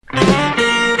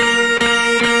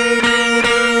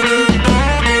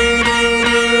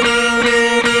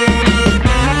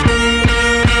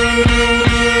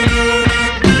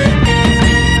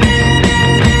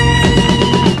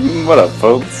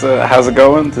how's it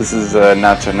going? This is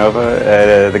Nacho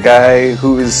Nova, the guy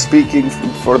who is speaking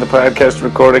for the podcast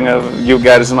recording of You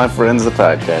Guys and My Friends, the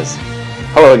podcast.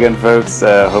 Hello again, folks.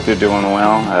 Hope you're doing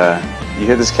well. You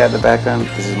hear this cat in the background?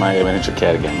 This is my miniature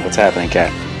cat again. What's happening,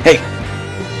 cat? Hey!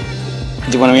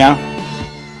 Do you want to meow?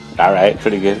 Alright,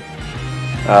 pretty good.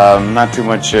 Not too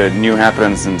much new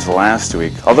happening since last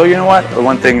week. Although, you know what?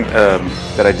 One thing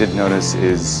that I did notice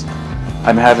is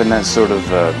I'm having that sort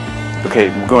of... okay,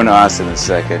 we're going to Austin in a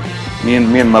second. Me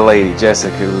and my lady,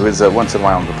 Jessica, who is once in a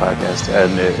while on the podcast,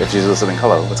 and if she's listening,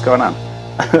 hello, what's going on?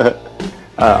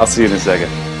 I'll see you in a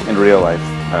second, in real life,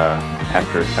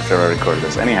 after I record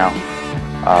this. Anyhow,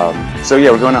 so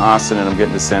yeah, we're going to Austin, and I'm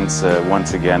getting the sense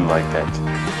once again like that.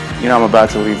 You know, I'm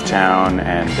about to leave town,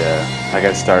 and I got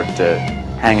to start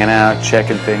hanging out,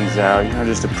 checking things out, you know,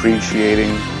 just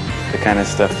appreciating the kind of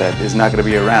stuff that is not going to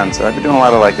be around. So I've been doing a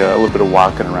lot of like a little bit of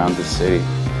walking around the city,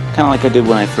 kind of like I did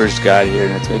when I first got here,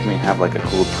 and it's making me have like a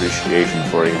cool appreciation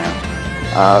for it, you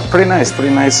know. Pretty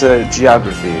nice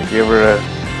geography. If you're ever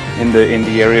in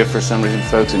the area for some reason,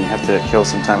 folks, and you have to kill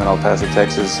some time in El Paso,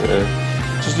 Texas,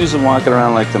 just do some walking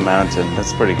around like the mountain.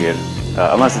 That's pretty good.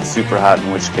 Unless it's super hot, in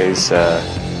which case,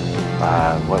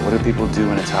 what do people do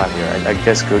when it's hot here? I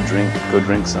guess go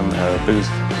drink some booze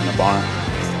in the bar.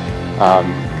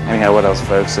 Anyhow, what else,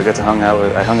 folks? I hung out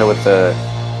with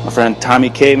my friend Tommy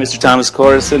K, Mr. Thomas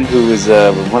Corison, who is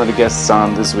one of the guests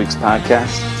on this week's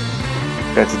podcast.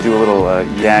 Got to do a little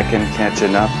yakking,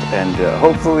 catching up, and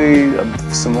hopefully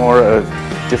some more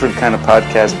different kind of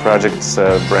podcast projects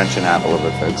branching out a little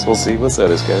bit, folks. We'll see. What's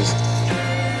that is, guys?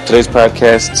 Today's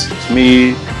podcast,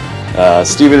 me,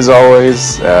 Steven as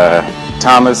always,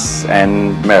 Thomas,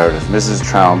 and Meredith, Mrs.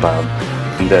 Traumbaum.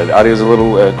 And the audio's a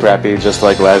little crappy, just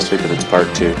like last week, but it's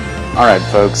part 2. Alright,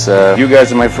 folks, You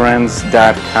Guys and My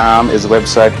Friends.com is a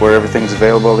website where everything's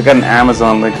available. They got an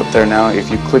Amazon link up there now.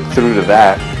 If you click through to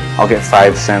that, I'll get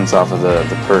 5 cents off of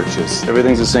the purchase.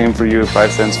 Everything's the same for you,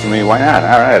 5 cents for me. Why not?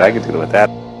 Alright, I can do it with that.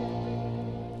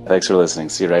 Thanks for listening.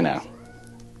 See you right now.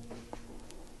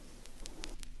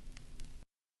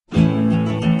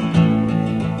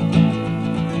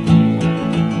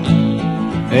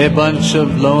 A bunch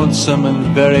of lonesome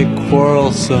and very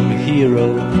quarrelsome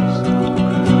heroes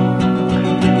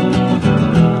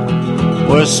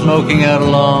were smoking out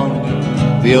along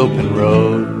the open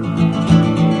road.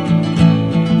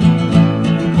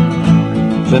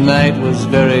 The night was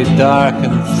very dark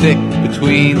and thick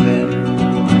between them.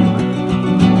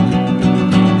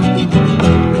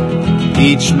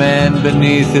 Each man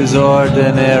beneath his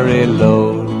ordinary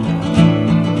load.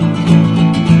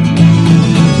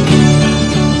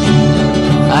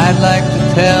 I'd like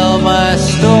to tell my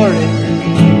story,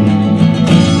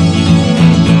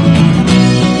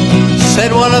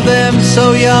 said one of them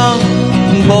so young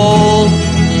and bold.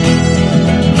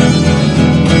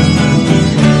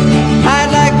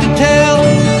 I'd like to tell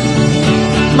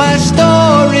my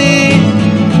story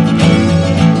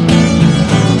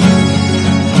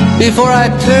before I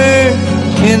turn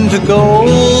into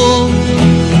gold.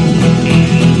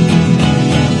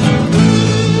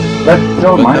 That's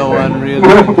still but my no thing. one really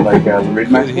Like, read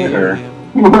my shit, or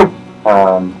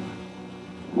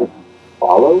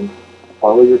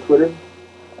follow your Twitter?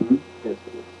 Mm-hmm. Yes,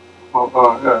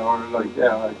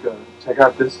 check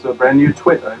out this brand new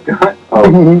twit I've got.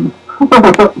 Oh.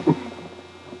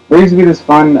 There used to be this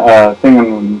fun thing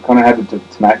on Conan had the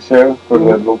Tonight Show, for the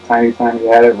little tiny time he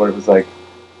had it, where it was like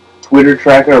Twitter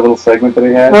Tracker, a little segment that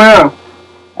he had. Oh, yeah.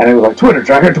 And it was like, Twitter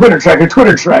Tracker, Twitter Tracker,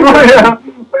 Twitter Tracker. Oh, yeah.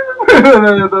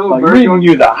 Like reading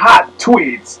you the hot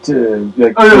tweets to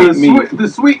like the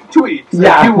sweet tweets yeah.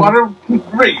 that you want to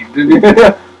read.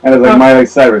 And it was like Miley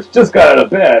Cyrus, just got out of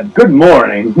bed, good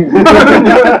morning. I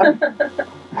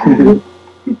don't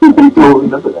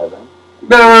remember that, man.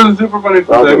 That was a super funny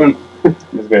segment.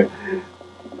 It was great.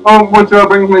 Which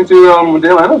brings me to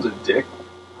Dale Leno's a dick.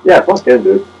 Yeah, fuck him,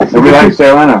 dude. Nobody likes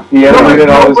Jay Leno. He alienated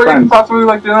all his friends. Possibly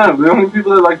like Dale Leno. The only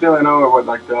people that like Dale Leno are what,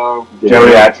 like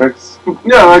geriatrics.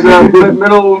 Yeah, like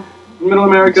middle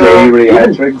America.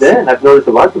 Geriatrics. Then I've noticed a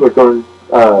lot of people are going.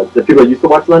 The people that used to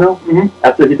watch Leno,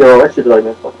 after he did all that shit, they're like,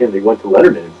 man, fuck him. They went to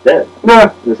Letterman instead. Yeah.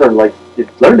 And they're starting to like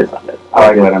learn this on it. I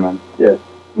like Letterman. Yeah.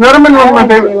 Letterman was my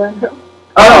favorite.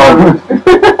 Oh.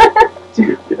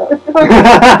 Wait.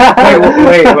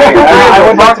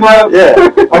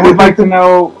 I would like to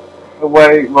know the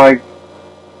way, like,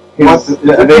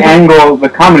 the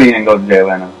comedy angle of Jay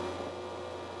Leno.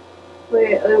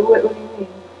 Wait, what do you mean?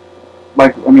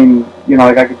 Like, I mean, you know,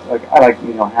 I like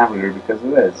Neil Hamburger because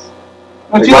of this.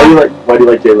 Like, why do you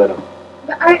like Jay Leno?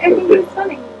 I think he's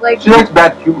funny. Like, she likes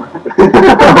bad humor. Oh,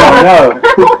 no.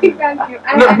 I like bad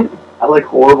humor. I like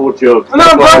horrible jokes. No,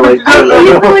 That's why I like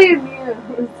Easily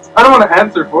amused. I don't want to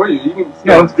answer for you. You can.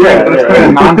 Let's create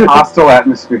a non-hostile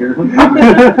atmosphere.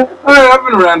 I've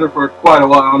been around her for quite a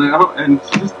while now, and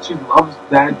she loves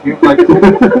dad humor. Like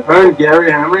her and Gary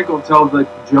Hamrick will tell like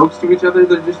jokes to each other.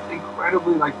 They're just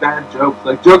incredibly like bad jokes,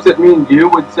 like jokes that me and you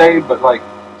would say, but like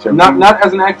not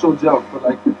as an actual joke, but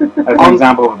like as an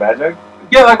example of a bad joke.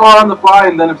 Yeah, like all on the fly,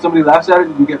 and then if somebody laughs at it,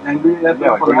 you get angry at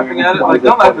them for laughing at it. Like,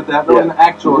 don't laugh at that. That was an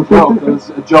actual joke. That was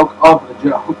a joke of a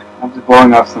joke. I'm just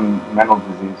blowing off some mental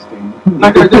disease steam.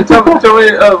 Okay,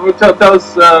 tell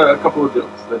us a couple of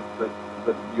jokes that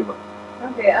you love.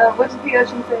 Okay, what does the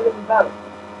ocean say to the boat?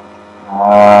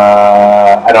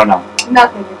 I don't know.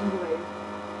 Nothing, it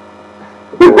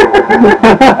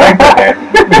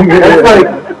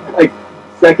That's like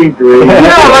second grade.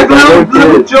 Yeah, like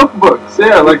little joke books.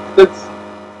 Yeah, like that's.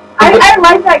 I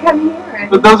like that kind of humor.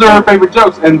 But those are her favorite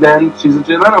jokes, and then she's a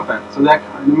Jay Leno fan, so that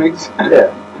kind of makes sense.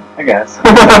 Yeah, I guess.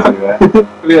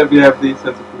 We have the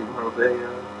sense of humor of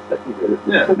second grade.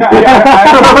 Yeah.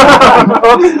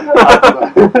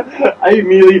 I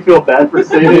immediately feel bad for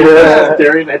saying it,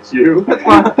 staring at you. That's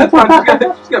fine.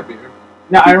 She's got beer.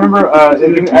 No, I remember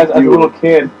as a little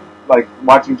kid, like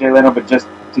watching Jay Leno, but just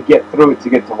to get through it, to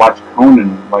get to watch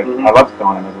Conan. Like I loved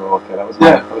Conan as a little kid. That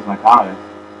was my comedy.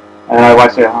 And I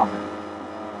watched it at home.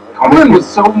 Conan was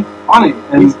so funny,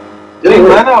 and Jay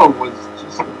Leno was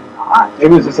just not. It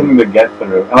was just something to get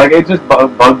through. And like it just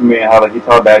bugged me how like he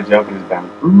told a bad joke and his band.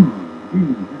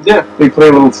 Yeah. They play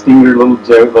a little stinger, little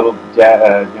joke, little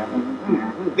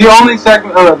The only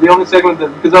segment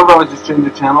that, because I've always just changed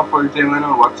the channel for Jay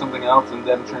Leno and watched something else, and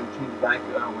then change back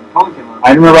when Conan came on.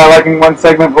 I remember liking one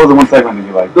segment. What was the one segment that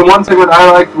you liked? The one segment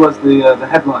I liked was the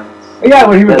headlines. Yeah,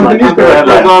 when he was doing the newspaper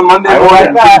headlines. On Monday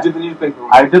morning, he did the newspaper one.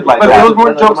 I did like but that. But those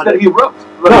weren't jokes that he wrote.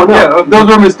 No. Yeah, those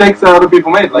were mistakes that other people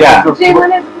made. Like, Jay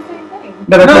Leno did the same thing.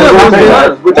 That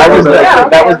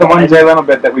was the one Jay Leno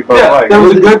bit that we both liked. That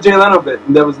was a good Jay Leno bit,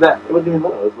 and that was that. It wasn't even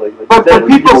Leno. It was like but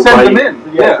people sent them in.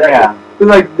 Yeah.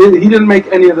 Like he didn't make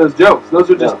any of those jokes.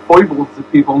 Those are just foibles that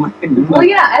people made. Well,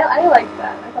 yeah, I liked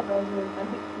that. I thought that was really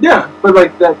funny. Yeah, but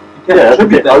like that, you can't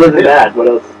attribute that. Other than that, what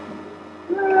else?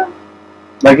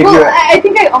 Like I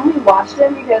think I only watched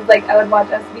him because like I would watch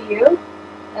SVU,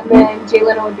 and then Jay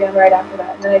Leno would be on right after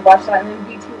that, and then I'd watch that, and then it'd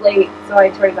be too late, so I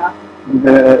turned it off.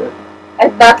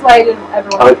 And that's why I didn't ever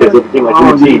watch it. Okay, so it became like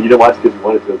routine. You didn't watch it because you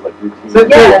wanted to. It was like routine. So,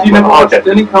 you never watched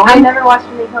any Conan? I never watched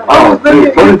any Conan. Oh, then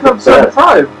you come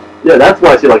subscribe. Yeah, that's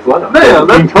why she likes Leno. Yeah,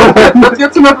 let's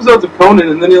get some episodes of Conan,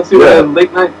 and then you'll see what a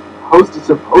late night host is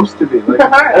supposed to be. Like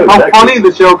how funny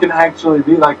the show can actually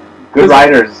be. Like good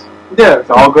writers. Yeah, it's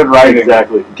all good writing.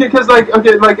 Exactly. Because I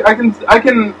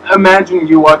can imagine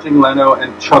you watching Leno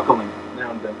and chuckling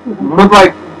now and then. But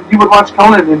like you would watch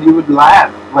Conan and you would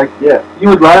laugh. Like you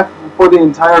would laugh for the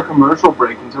entire commercial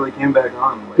break until he came back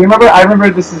on. Like, do you remember? I remember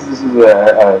this is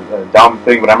a dumb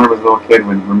thing, but I remember as a little kid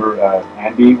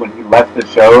Andy when he left the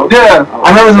show. Yeah. I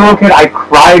remember as a little kid I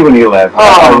cried when he left.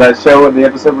 That show, the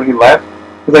episode where he left,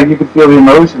 because like you could feel the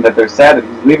emotion that they're sad that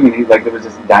he's leaving, and he's like there was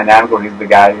this dynamic where he's the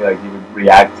guy like he would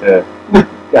react to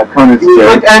Conan's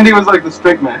joke. Like Andy was like the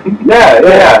straight man.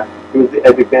 Yeah. He was the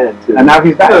epic man too. And now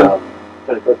he's back.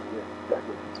 Exactly.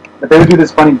 But they would do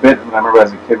this funny bit when I remember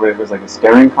as a kid where it was like a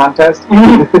staring contest,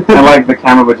 and like the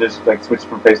camera would just like switch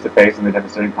from face to face, and they'd have a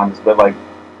staring contest. But like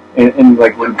in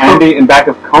like when Andy in back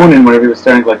of Conan, whenever he was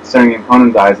staring in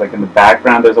Conan's eyes, like in the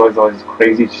background, there's always all this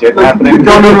crazy shit happening.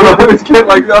 Conan would always get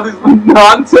like all this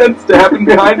nonsense to happen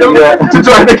behind him to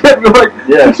try to get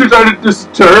to try to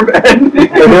disturb Andy.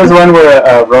 So there was one where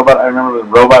a robot. I remember the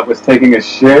robot was taking a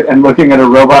shit and looking at a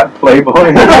robot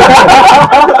Playboy.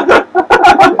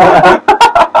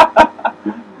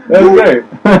 That was great.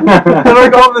 And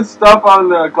like all this stuff on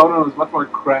Conan was much more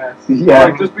crass. Yeah.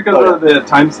 Like just because of the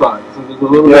time slot. So there's a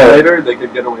little bit later, they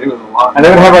could get away with a lot. And they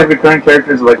would have like recurring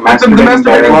characters like masturbating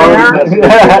bear.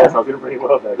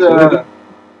 Yeah.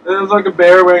 It was like a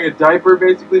bear wearing a diaper,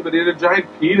 basically, but he had a giant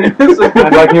penis. And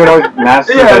like he would always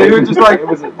masturbate. Yeah, he would just like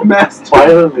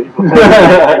masturbate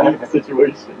violently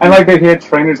situation. And like he had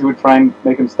trainers who would try and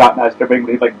make him stop masturbating,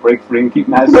 but he'd like break free and keep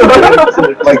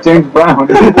masturbating, like James Brown.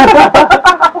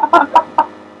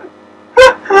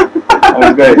 That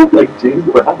was great. Like James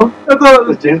Brown?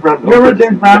 That's James Brown. You remember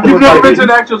James Brown? You've never been to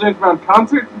an actual James Brown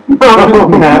concert?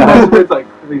 No. It's like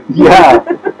crazy. Yeah.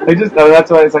 They just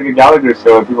that's why it's like a Gallagher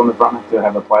show and people in the front have to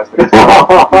have a plastic.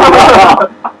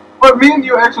 But me and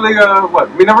you actually,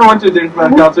 we never went to a James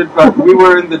Brown concert, but we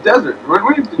were in the desert, weren't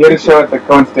we? He had a show at the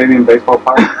Cohen Stadium baseball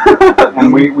park,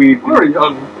 and we were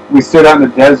young. We stood out in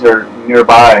the desert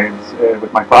nearby,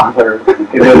 with my father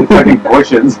in the fucking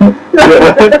bushes,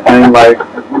 and like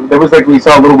there was like we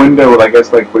saw a little window, I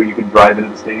guess, like where you could drive into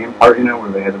the stadium part, you know,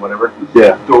 where they had whatever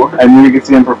door, and you could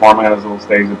see them performing on this little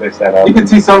stage that they set up. You could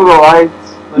see some of the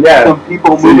lights, like some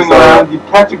people moving around. You'd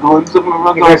catch a glimpse of them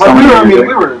around.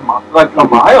 We were like a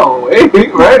mile away,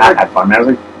 right? I had fun. I was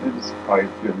like, it was probably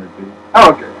 200 feet.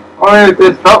 Oh, okay. I mean,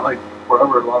 it felt like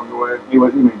forever along the way. We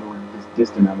were just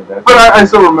distant out of that. But I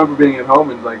still remember being at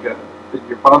home and like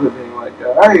your father being like,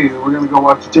 "Hey, we're gonna go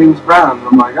watch James Brown." And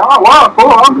I'm like, "Oh wow, cool,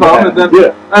 I'll come."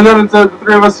 And then it's the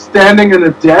three of us standing in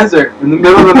a desert in the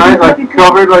middle of the night, like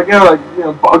covered,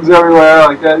 bugs everywhere,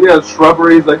 like that,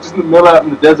 shrubberies, like just in the middle out in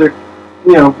the desert,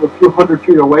 a few hundred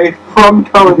feet away from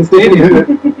Cohen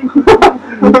Stadium,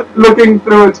 looking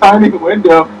through a tiny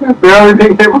window, barely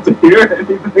being able to hear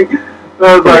anything.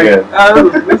 I was like,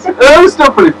 it was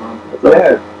still pretty fun.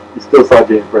 You still saw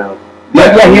James Brown. He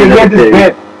had this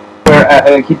bit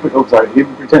where he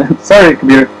pretended. Sorry,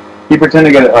 computer. He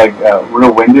pretended to get like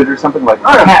real winded or something. Like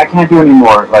I can't do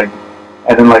anymore. Like,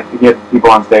 and then like he had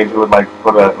people on stage who would like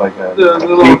put a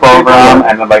cape over him,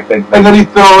 and then and then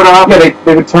he'd throw it off. Yeah,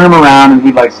 they would turn him around, and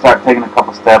he'd like start taking a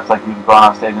couple steps, like he'd go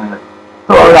off stage and like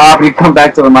throw it off, and he'd come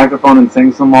back to the microphone and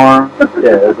sing some more.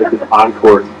 Yeah, it was like his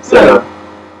encore setup.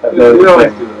 We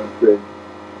always do that. Great.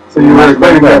 So you were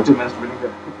expecting that to mess with him.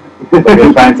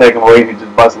 They try and take him away, and he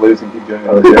just bust loose and keep doing it.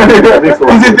 You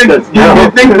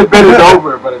think the bit is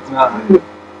over, but it's not.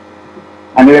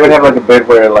 I mean, they would have like a bit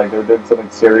where like they were doing something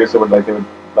serious, or it was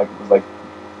like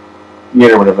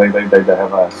theater or whatever. They'd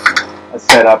have a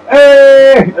setup.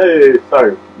 Hey,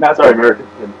 sorry, not sorry, America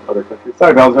in other countries.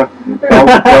 Sorry, Belgium,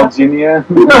 Belginia,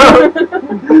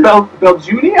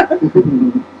 Belginia.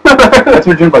 That's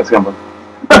where June bugs come from.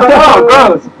 Oh,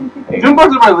 gross! June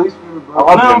bugs are my least favorite bugs. I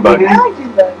love June bugs. I like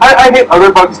June bugs. I hate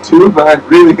other bugs too, but I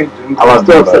really hate June bugs. I was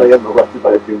still upset I got molested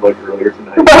by a June bug earlier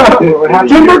tonight.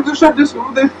 June bugs are so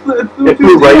disgusting. They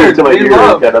flew right into my ear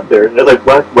and got up there. And I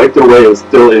wiped it away. It was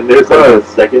still in there for a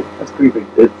second. That's creepy.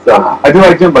 It's I do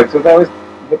like June bugs, so they always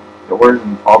hit doors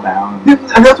and fall down.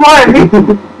 And that's why I hate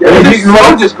them.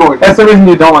 That's the reason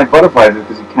you don't like butterflies, is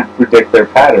because you can't predict their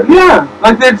pattern. Yeah,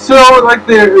 they're so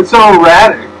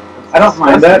erratic. I don't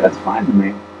mind that. That's fine to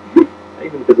me.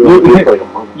 Even because it like a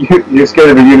month. You're scared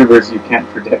of a universe you can't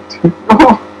predict.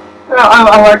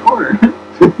 I like order.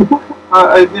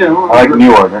 I like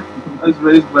New Order. I was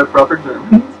raised by proper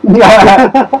Germans.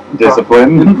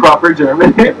 Discipline. In proper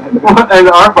German. And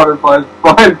our butterflies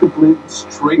fly in complete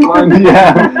straight line.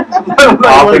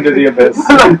 Off into the abyss.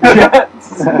 Like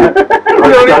jets. We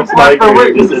don't even fly for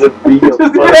wings. Just as a beat of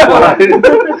butterfly.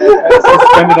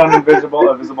 Suspended on a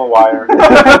visible wire.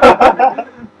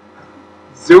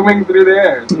 Zooming through the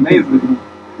air. It's amazing.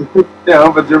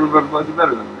 But German butterflies are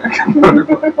better than American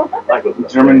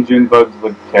butterflies. German June bugs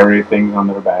would carry things on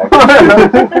their back.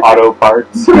 Auto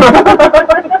parts.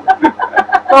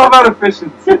 All about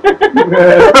efficiency.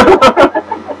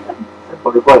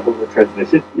 Butterfly with the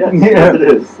transmission? Yes, it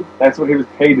is. That's what he was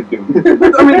paid to do.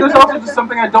 I mean, there's also just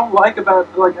something I don't like about,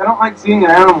 I don't like seeing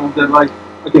an animal that,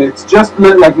 it's just,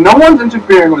 no one's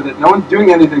interfering with it, no one's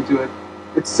doing anything to it.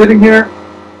 It's sitting here,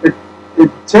 it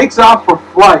takes off for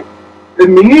flight,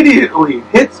 immediately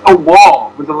hits a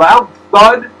wall with a loud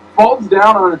thud, falls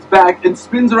down on its back, and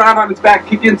spins around on its back,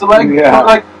 kicking its leg.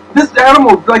 Yeah. This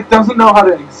animal, doesn't know how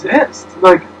to exist.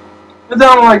 This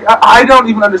animal, I don't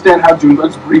even understand how June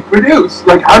bugs reproduce.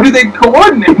 How do they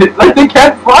coordinate it? They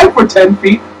can't fly for 10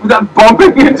 feet without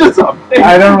bumping into something.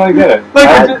 I don't really get it.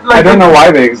 I don't know why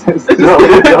they exist. It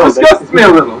disgusts me a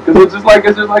little, because it's just like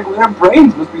their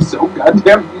brains must be so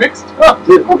goddamn mixed up.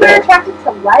 Well, they're attracted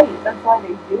to light. That's why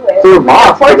they do it. So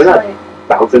moths, they're not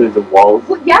bouncing into walls.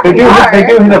 Well, yeah, they do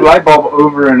hit a light bulb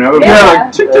over and over. Yeah,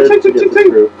 ching, ching, ching, ching,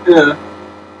 ching. Yeah.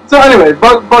 So anyway,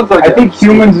 bugs like I think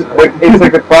humans, it's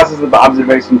like the process of the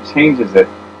observation changes it.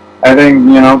 I think,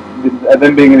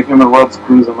 them being in the human world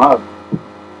screws them up.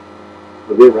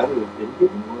 Were they around in the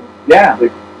human world? Yeah.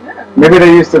 Maybe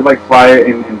they used to fly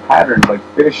in patterns like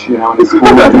fish, in a school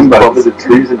of June bugs. The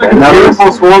trees and a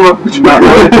beautiful swarm of they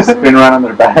just spin around on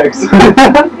their backs.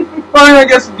 Well, I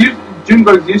guess June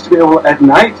bugs used to be able, at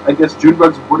night, I guess June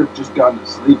bugs would have just gone to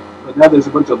sleep. But now there's a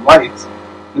bunch of lights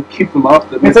that keep them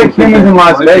up. It's like humans in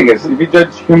Las Vegas. If you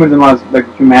judge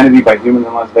humanity by humans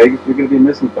in Las Vegas, you're going to be a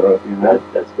misanthrope,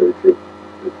 That's very true.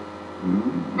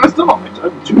 I still don't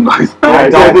like June bugs. I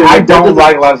don't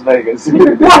like Las Vegas.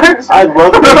 What? I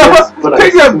love Vegas, but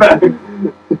take that back.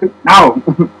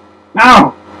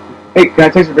 No. Hey, can I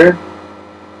taste your beer?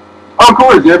 Oh,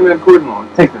 Coors. You haven't had Coors in long.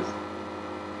 Take this.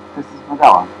 This is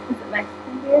Modelo. Is it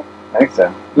Mexican beer? I think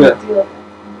so. Yeah. Do you like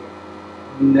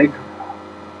Mexican beer? Negro.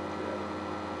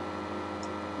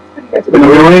 It's been a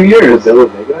million years. Modelo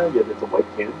Negra? Yeah, it's a white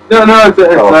can. No, it's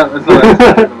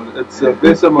not. It's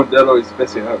Besa Modelo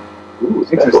Especial. Ooh,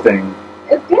 Interesting.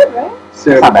 It's good, right? It's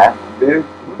not bad. They're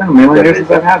It's been a million years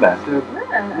since I've had that.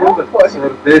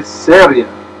 Cerveceria.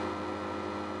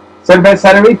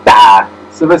 Cervecerita.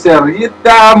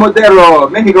 Cervecerita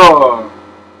Modelo, Mexico.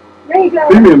 There you go.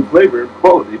 Premium flavor,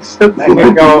 quality.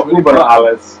 Mexico Uber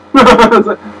Alles. That's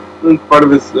part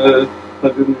of his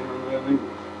English.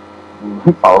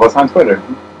 Follow us on Twitter.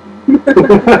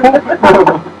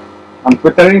 I'm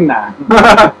Twitterina.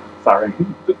 Sorry.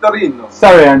 Tuttarino.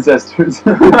 Sorry, ancestors.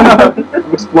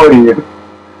 I'm exploiting you.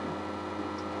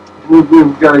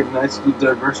 We've got a nice,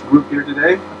 diverse group here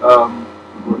today.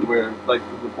 We're like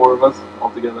the four of us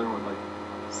all together. We're like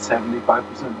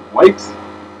 75% whites.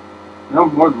 No,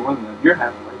 more than that. You're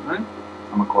half white, right?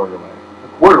 I'm a quarter white. A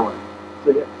quarter white.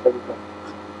 So yeah, 75.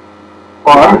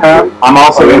 Well, I'm half. I'm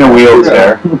also in a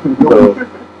wheelchair.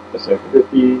 So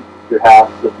 50, you're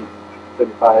half, 50,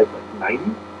 75, like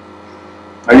 90?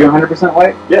 Are you 100%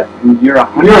 white? Yeah. You're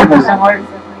 100% white?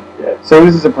 Yeah. So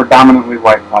this is a predominantly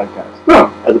white podcast.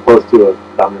 No. As opposed to a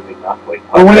dominantly not white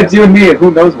podcast. Well, when it's you and me, who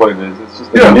knows what it is? It's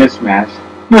just a mishmash.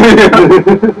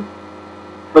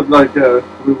 But like,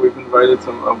 we've invited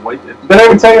some white. But I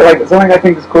would tell you, like, something I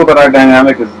think is cool about our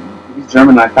dynamic is he's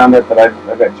German. I found out that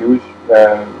I've got Jewish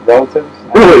relatives.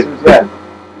 Really? Yeah.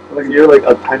 Like you're like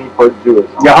a tiny part Jewish.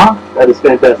 Yeah. That is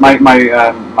fantastic.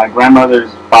 My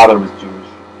grandmother's father was Jewish.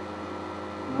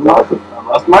 Awesome. I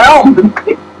lost my own.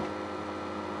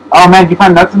 Oh man, you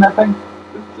find nuts in that thing?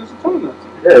 There's a ton of nuts.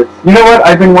 Yeah, it's, You know what?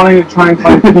 I've been wanting to try and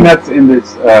find peanuts in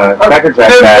this Cracker Jack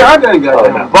bag,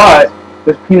 but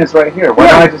there's peanuts right here. Why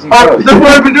don't I just eat those? That's what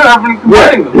I've been doing. I've been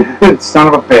combining them. Son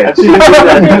of a bitch. I've seen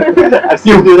you do that. I've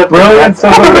seen you do that. Brilliant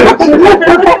son of a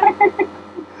bitch.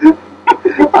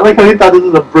 I like how you thought this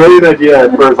was a brilliant idea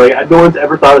at first. Like no one's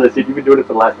ever thought of this. You've been doing it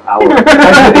for the last hour.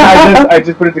 I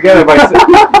just put it together. By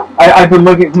I've been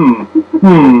looking.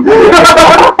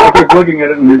 I keep looking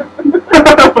at it, and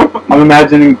I'm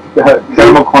imagining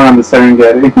caramel corn on the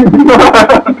Serengeti.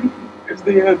 It's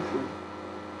the end.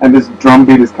 And this drum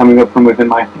beat is coming up from within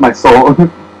my soul. I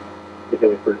can't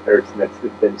wait for Eric's next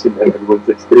invention that everyone's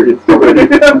experienced already.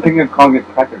 I'm thinking of calling it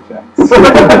Cracker Jacks.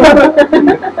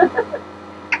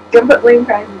 Don't put lame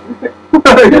prizes.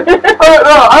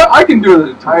 I can do an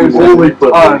entire segment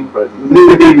on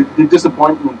the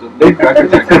disappointment of the Cracker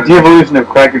Jack. The devolution of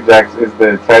Cracker Jacks is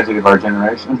the tragedy of our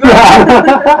generation.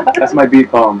 That's my beat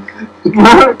poem.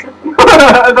 That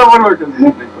would work as a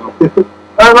beat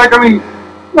poem.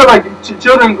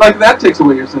 Children, like, that takes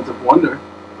away your sense of wonder.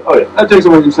 Oh yeah. That takes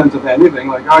away your sense of anything.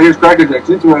 Like, oh, here's Cracker Jacks.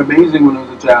 These were amazing when I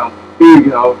was a child. Here you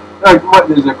go. Like, what?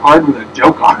 There's a card with a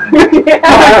joke on it. Yeah.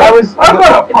 I'm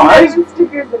not a prize.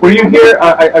 Were you here?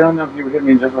 I don't know if you were here.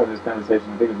 Me and Joseph had this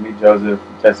conversation. I think it was me, Joseph,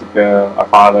 Jessica, our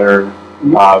father.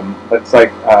 Mm-hmm. But it's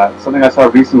like something I saw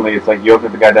recently. It's like you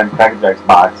open the goddamn Cracker Jacks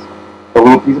box, a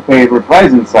little piece of paper,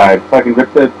 prize inside. Fucking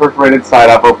rip the perforated side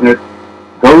off, open it,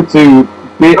 go to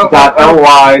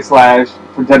bit.ly/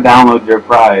 to download your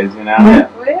prize. You know? Yeah.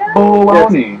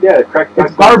 Baloney. Yeah, Cracker Jacks.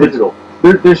 It's garbage. Digital.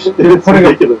 They're putting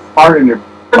a fart in your.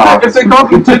 If they called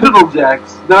them digital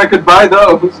jacks, then I could buy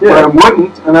those, but I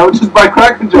wouldn't, and I would just buy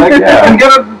Cracker Jack and get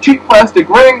a cheap plastic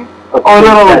ring, or a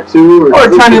little tattoo,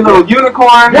 or a tiny little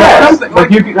unicorn, or something.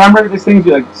 Like you remember these things?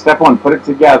 You like step one, put it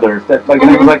together. Step and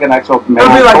it was like an actual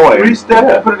metal It'd be like toy. 3 steps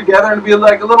to put it together, and it'd be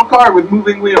like a little car with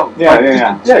moving wheels.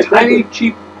 Tiny,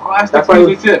 cheap plastic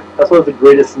piece of shit. That's one of the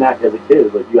greatest snack as a kid.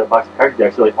 Is like you got a box of Cracker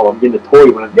Jacks, you're like, oh, I'm getting a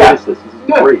toy when I finish this. This is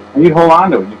great. And you'd hold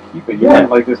on to it, you keep it. You weren't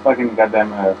like this fucking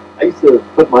goddamn. I used to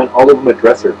put mine all over my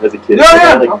dresser as a kid.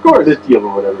 Like, of course. 50 of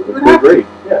them or whatever. But they're great.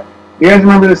 Yeah. You guys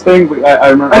remember this thing? I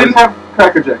remember. I didn't have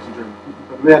Cracker Jacks in Germany,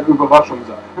 but we had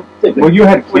Überraschungsei. Well, you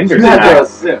had Kinder. You had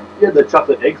the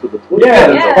chocolate eggs with the toys.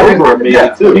 Yeah. Those were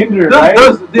amazing too. Kinder, right?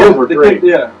 Those were great.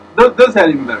 Those had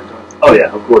even better toys. Oh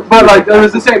yeah, of course. But like, it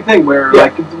was the same thing where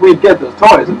like we'd get those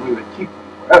toys and we would keep them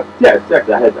forever. Yeah,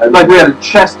 exactly. Like we had a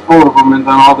chest full of them, and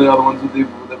then all the other ones that we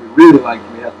really liked,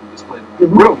 we had them displayed in the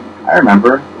room. I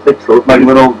remember. Like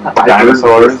little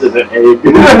dinosaurs. An egg.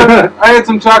 I had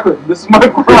some chocolate. This is my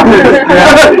prize.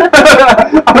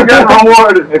 I'm getting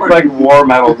rewarded. It's like war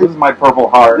medals. This is my Purple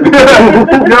Heart. You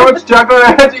know how much chocolate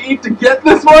I had to eat to get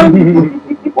this one?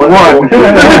 One.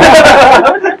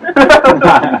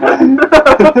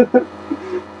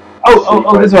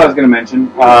 Oh, this is what I was going to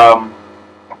mention.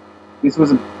 This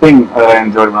was a thing that I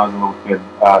enjoyed when I was a little kid.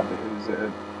 It was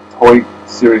a toy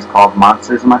series called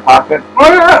Monsters in My Pocket.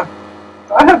 Oh, yeah.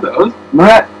 I had those. Remember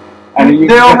that? And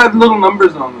they all had little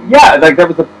numbers on them. Yeah, like that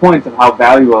was the point of how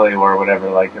valuable they were or whatever.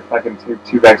 Like if fucking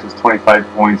two bags was 25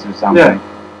 points or something. Yeah.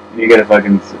 You get a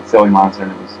fucking silly monster,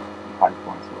 and it was 5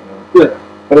 points or whatever. Yeah.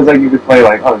 But it's like you could play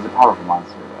like, oh, there's a powerful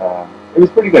monster. It was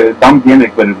pretty good. A dumb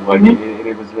gimmick, but it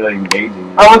was really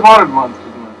engaging. I always wanted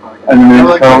monsters in my pocket. And the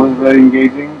main show was really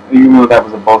engaging, even though that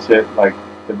was a bullshit. Like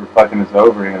they were fucking us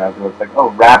over, you know. It's like,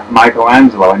 oh, rap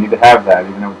Michelangelo. I need to have that,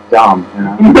 even though it's dumb, you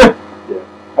know.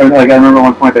 I mean, like I remember at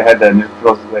one point they had the Ninja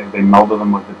Turtles. They melded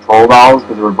them with the Troll dolls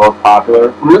because they were both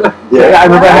popular. Yeah, I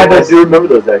remember. I do remember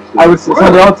those actually. I was some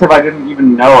relative I didn't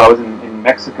even know. I was in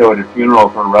Mexico at a funeral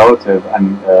for a relative,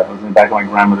 and I was in the back of my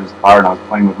grandmother's car, and I was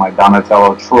playing with my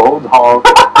Donatello troll doll.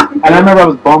 And I remember I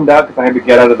was bummed out because I had to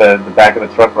get out of the back of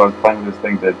the truck where I was playing with this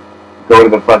thing to go to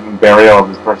the fucking burial of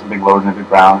this person being lowered into the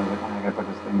ground. I was like, oh, I gotta put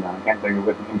this thing down. I can't take it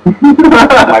with me.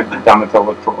 My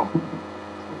Donatello troll.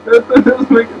 So,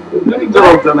 like, did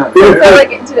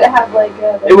it have, like,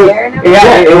 the hair and everything?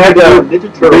 Yeah, it had a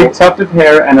big tuft of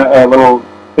hair and a little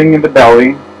thing in the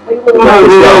belly. Like a little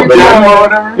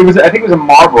It was, I think it was a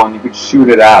marble, and you could shoot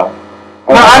it out.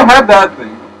 No, I had that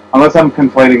thing. Unless I'm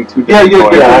conflating two different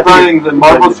toys. Yeah, conflating the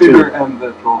marble shooter and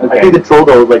the troll. Okay. I think the troll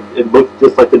doll was like, it looked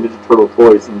just like the Ninja Turtle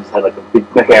toys, and just had like a big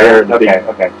hair and big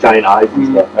giant eyes and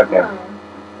stuff. Okay.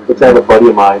 Which I have a buddy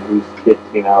of mine whose kid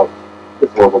came out.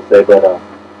 It's horrible to say, but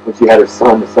when she had her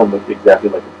son, the son looked exactly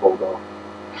like a troll doll.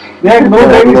 Yeah, little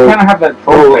babies kind of have that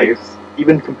troll face.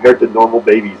 Even compared to normal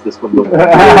babies, this one looked like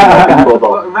a troll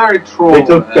doll. Very troll. They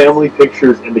took family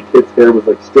pictures, and the kid's hair was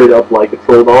like straight up like a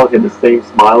troll doll, and the same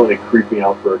smile, and it creeped me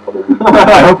out for a couple of weeks.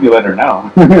 I hope you let her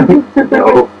know.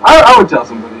 No. I would tell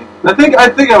somebody. I think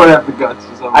I would have the guts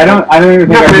to somebody. I don't even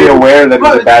think I'd be aware that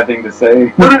it's a bad thing to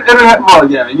say.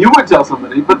 Well, yeah, you would tell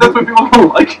somebody, but that's what people don't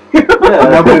like. Yeah,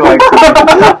 nobody likes it.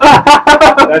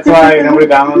 That's why nobody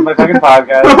downloads my fucking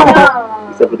podcast. No.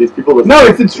 Except for these people. No,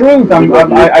 it's the truth.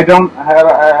 I don't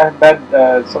have bad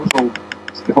social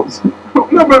skills.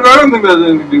 No, but I don't think that has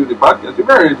anything to do with your podcast. You're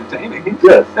very entertaining.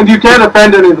 Yes. And you can't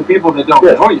offend any of the people that don't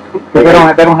know you. But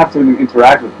they don't have to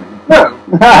interact with me. No.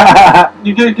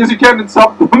 Because you can't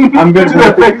insult them. I'm good to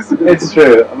their faces. It's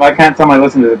true. I can't tell my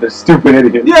listeners that they're stupid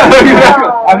idiots. Yeah, exactly.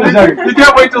 I'm just joking. You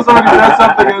can't wait till somebody says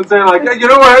something and say like, hey, you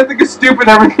know what? I think it's stupid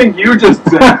everything you just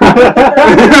said.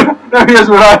 Now here's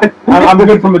what I'm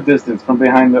good from a distance, from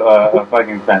behind a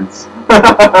fucking fence.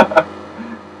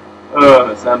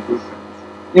 Soundproof.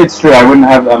 It's true. I wouldn't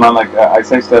have. I'm like I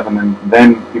say stuff, and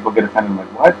then people get offended. I'm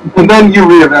like, what? And then you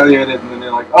reevaluate it, and then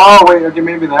you're like, oh wait, okay,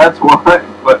 maybe that's why.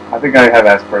 But I think I have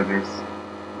Asperger's.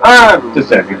 Just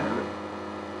checking.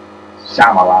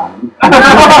 Shyamalan.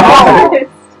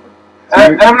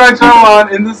 M. Night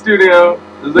Shyamalan in the studio.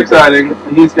 This is exciting.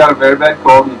 He's got a very bad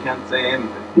cold, and he can't say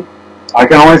anything. I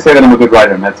can only say that I'm a good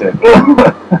writer, and that's it.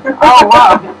 Oh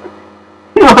wow.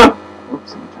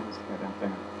 Oops, I'm trying to see that damn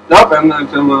thing. Nope, M. Night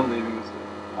Shyamalan leaving.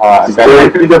 He's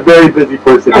a very busy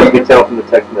person, as you can tell from the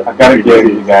text message. I've got to gig,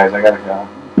 you guys. I got to go.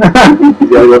 He's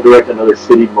got to go direct another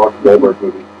shitty Mark Wahlberg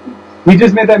movie. He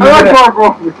just made that movie. I like Mark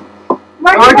Wahlberg.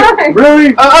 Marky.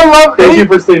 Really? I love. Thank you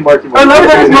for saying Marky Mark. I love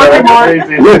that he's Marky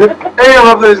Mark. Hey, I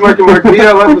love that he's Marky Mark.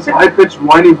 I love this high-pitched,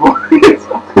 whiny voice.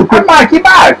 I'm Marky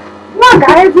Mark. Come on,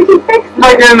 guys, we can fix this.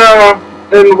 Like in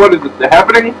what is it? The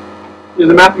Happening. He's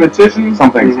a mathematician.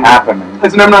 Something's happening.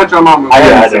 It's an M. Night Shyamalan movie. I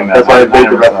haven't seen that. That's why I made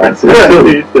the reference.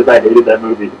 Because I hated that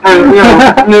movie. And,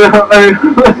 I didn't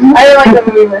like that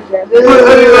movie much.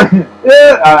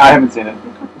 I haven't seen it.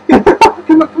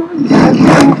 Come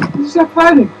on. Stop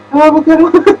fighting. Oh, okay.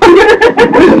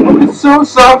 It's so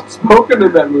soft-spoken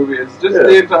in that movie. It's just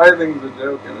the entire thing's a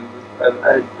joke. And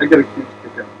I get a huge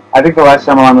kick out of it. I think the last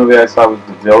Shyamalan movie I saw was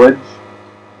The Village.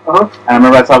 Uh-huh. And I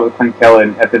remember I saw it with Clint Kelly,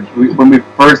 and when we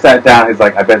first sat down, he's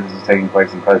like, I bet this is taking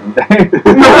place in present day.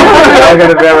 I got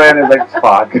to very end, it's like,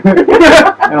 fuck.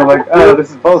 And I'm like, oh, this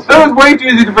is bullshit. That was way too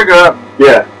easy to figure out.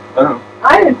 Yeah.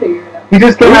 I didn't figure it out. He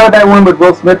just came out with that one with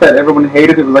Will Smith that everyone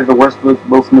hated. It was like the worst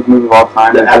Will Smith movie of all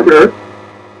time. The After?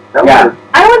 Yeah.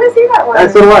 I want to see that one.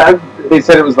 That's so what they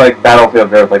said it was like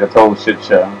Battlefield Earth, like a total shit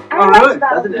show. I liked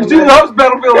Battlefield. She loves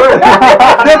Battlefield Earth.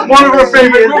 That's one of her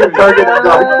favorite movies. the target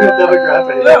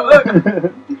demographic.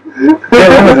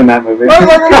 Yeah, he was in that movie.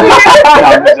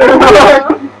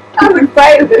 I'm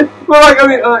excited. Well, like, I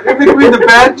mean, in between the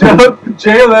bad joke,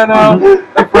 Jay Leno,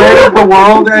 afraid of the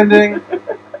world ending,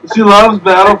 she loves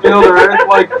Battlefield Earth,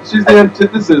 like, she's the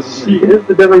antithesis. She is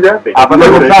the demographic. Up a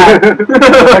little fact. It's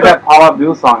like that Paul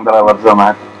Abdul song that I love so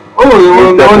much.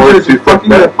 Oh, the one that she's fucking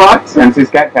that fox? MC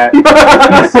Scat Cat. He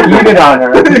skeeted on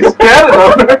her. He scatted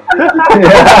on her.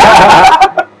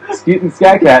 Yeah. Skeet and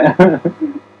Scat Cat.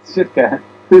 Shit Cat.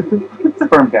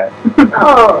 Sperm Cat.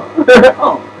 Oh.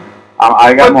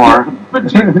 I got more.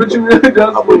 But you really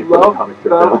does love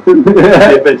stuff.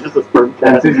 The Adventures of Sperm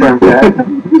Cat. MC Sperm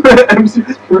Cat. MC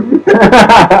Sperm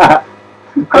Cat.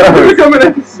 I'm gonna come in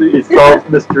and see. He solves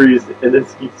mysteries and then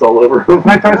skeets all over him.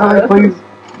 Can I try something, please?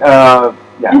 Yeah.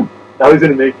 Now he's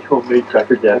gonna make homemade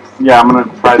cracker jacks. Yeah, I'm gonna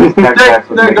try these cracker jacks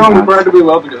with They're going incredibly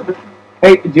well together.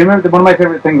 Hey, do you remember one of my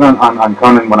favorite things on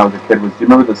Conan when I was a kid was, do you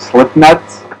remember the slip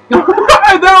nuts? That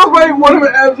was one of my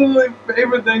absolutely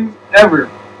favorite things ever.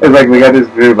 It's like we got this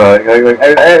group, I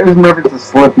remember it's a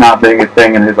slip knot being a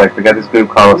thing, and it's like we got this group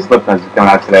called Slip Nuts coming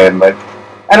out today, and like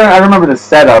I remember the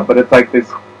setup, but it's like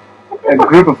this a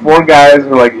group of 4 guys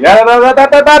who are like and then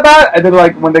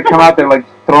like when they come out, they're like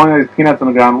throwing these peanuts on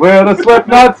the ground. We're the slip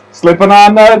nuts, slipping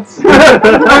on nuts,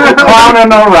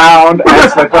 clowning around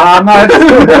and slipping on nuts.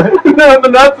 The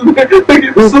nuts they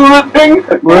get slipping.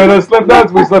 We're the slip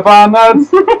nuts, we slip on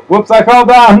nuts. Whoops, I fell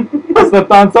down. I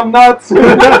slipped on some nuts.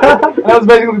 That was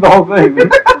basically the whole thing.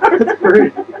 That's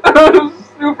great. That was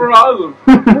super awesome.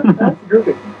 That's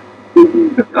great.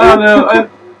 Oh no.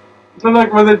 So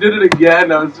like when they did it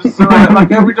again, I was just so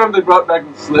like every time they brought back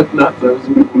the slip nuts, I was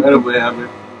incredibly happy.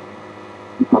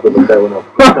 I'll have to look that one up.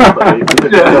 I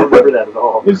don't remember that at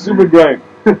all. It's super great.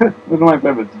 It's one of my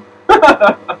favorites.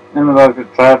 And like the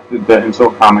trap, the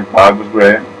insult comic dog was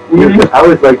great. I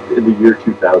always liked in the year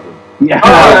 2000. Yeah.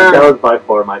 That was by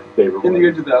far my favorite one. In the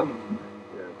year 2000.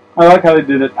 I like how they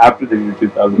did it after the year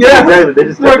 2000. Yeah, exactly. They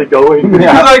just kept it going.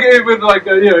 Yeah.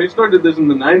 He started this in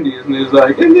the 90s, and he was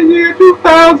like, in the year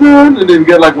 2000, and then he'd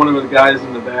get like one of the guys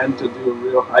in the band to do a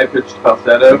real high-pitched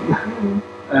falsetto,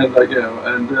 and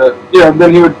and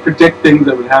then he would predict things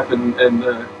that would happen, and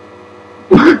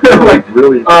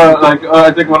really.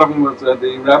 I think one of them was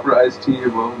the rapper Ice-T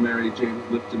will marry James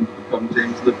Lipton to become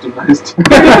James Lipton Ice-T. Something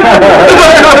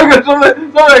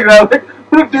like that, like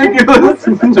ridiculous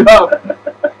stuff.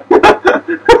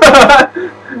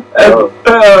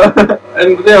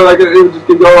 And it would just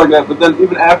keep going like that. But then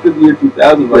even after the year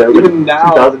 2000, even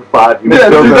now, 2005, he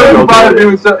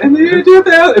was still in the year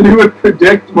 2000, and he would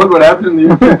predict what would happen in the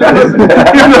year 2000, even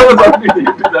though it was already the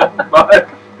year 2005.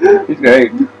 He's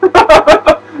great.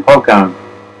 Holcomb.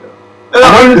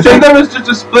 I think that was just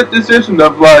a split decision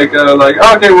of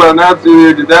okay, well now it's the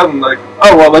year 2000. Like,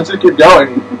 oh well, let's just keep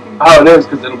going how it is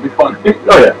because it'll be funny.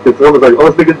 Oh yeah, it's almost like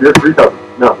let's make it year 3000.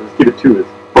 No, let's keep it 2.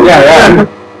 Yeah.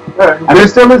 And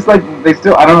there's still this, like,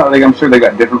 I don't know, like, I'm sure they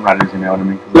got different writers, you know what I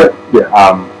mean? That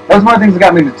was one of the things that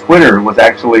got me to Twitter, was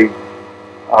actually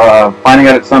finding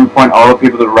out at some point all the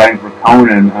people that were writing for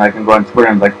Conan, and I can go on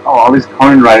Twitter and like, oh, all these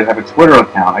Conan writers have a Twitter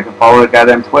account. I can follow the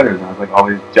goddamn Twitters, and I was like, all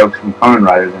these jokes from Conan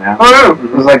writers, you know? Oh, yeah.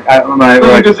 It was like,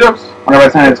 good jokes. Whenever I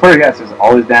signed on Twitter, yes, there's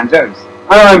all these damn jokes.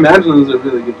 I imagine those are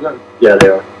really good jokes. Yeah, they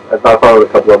are. I followed a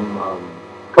couple of them, a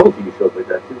couple TV shows like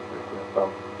that, too.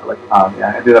 I like it.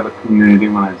 Yeah, I did have a Community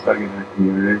when I started getting a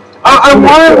Community. I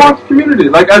want to watch Community.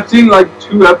 Like, I've seen,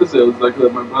 2 episodes, my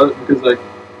brother, because,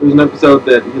 there's an episode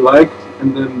that he liked,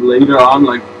 and then later on,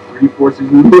 3-4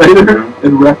 seasons later,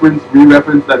 and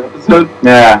re-reference that episode.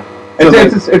 Yeah.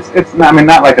 It's not, I mean,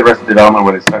 not like Arrested Development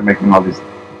where they start making all these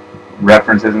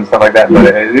references and stuff like that, but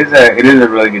it is a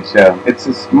really good show. It's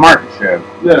a smart show.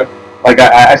 Yeah. Like,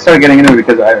 I started getting into it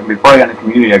because before I got into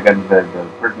Community, I got the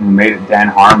person who made it, Dan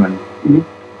Harmon. Mm-hmm.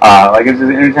 It's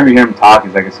just, anytime you hear him talk,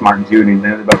 he's like a smart dude, and he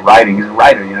knows about writing. He's a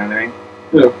writer, you know what I mean?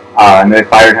 Yeah. And they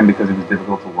fired him because he was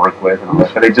difficult to work with, and all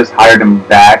that. But they just hired him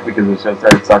back because the show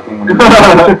started sucking when he was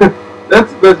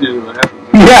That's usually what happens.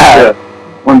 Yeah.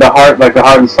 When the heart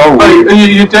and soul.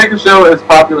 You take a show that's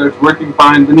popular, it's working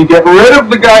fine, then you get rid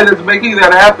of the guy that's making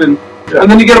that happen, and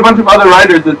then you get a bunch of other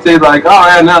writers that say oh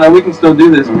yeah, no, we can still do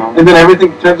this, and then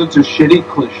everything turns into shitty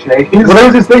cliches. Well, there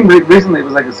was this thing recently. It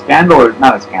was like a scandal, or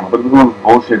not a scandal, but it was one of those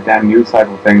bullshit damn news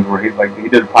cycle things where he's he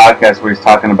did a podcast where he's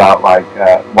talking about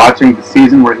watching the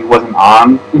season where he wasn't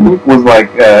on was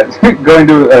like going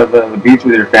to the beach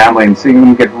with your family and seeing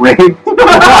them get raped.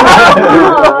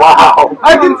 Wow,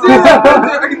 I can see that.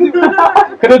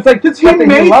 Because it's like he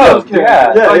made those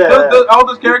characters. All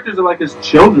those characters are his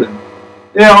children.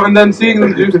 And then seeing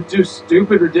them do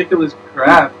stupid, ridiculous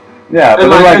crap. Yeah, but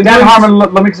they're Dan Harmon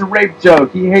makes a rape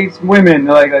joke. He hates women.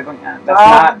 They're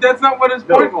that's not what his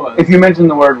point was. If you mention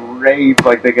the word rape,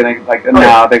 they're gonna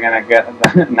now they're gonna get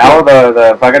now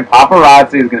the fucking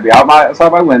paparazzi is gonna be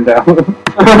outside my window.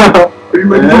 Are you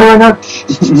ready right now?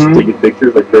 Taking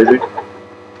pictures like crazy.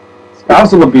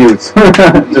 Spousal abuse. Shut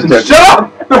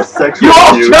up! Sexual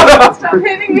abuse. Shut up! Stop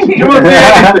hitting me. You won't say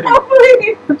anything. Oh,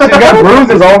 please. She's got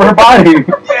bruises all over her body.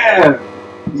 Yeah.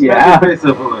 Yeah.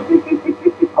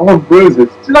 I love bruises.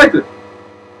 She likes it.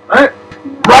 Right?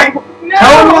 No.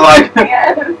 Tell him you like it.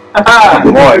 Yes.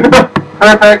 Boy.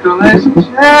 perfect relationship.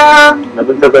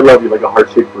 Nothing says I love you like a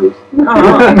heart-shaped bruise.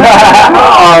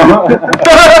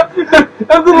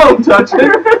 That's a little touching.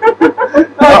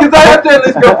 Because I have to at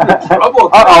least go through trouble.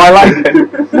 I like it.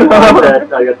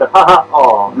 I got the haha,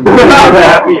 aw. I'm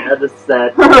happy and the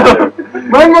sad.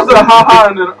 Mine was a haha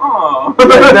and an aw.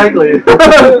 Yeah, exactly.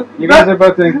 You guys are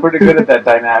both doing pretty good at that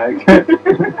dynamic.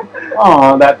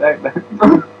 Oh, that.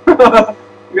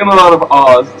 We got a lot of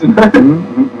awes tonight.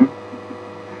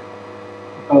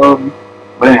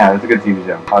 But anyhow, it's a good TV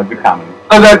show. Good comedy.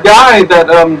 That guy,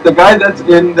 the guy that's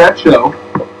in that show.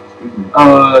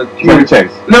 Community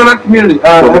Chase. No, not Community.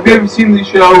 Have you ever seen the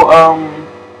show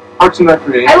Parks and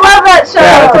Recreation? I love that show.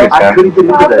 Yeah, that's a good show. I couldn't get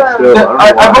into that show.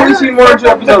 I've only seen 1 or 2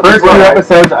 episodes. The first 2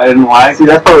 episodes I didn't like. See,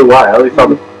 that's probably why. I only saw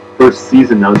the first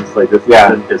season. And I was just like, this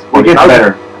isn't as funny. It gets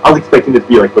better. I was expecting it to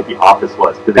be like what The Office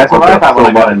was. That's what I thought when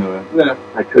I got into it. Yeah.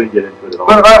 I couldn't get into it at all.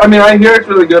 But I mean, I hear it's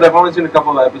really good. I've only seen a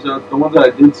couple of episodes. The ones that I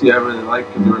did see, I really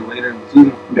liked because they were later in the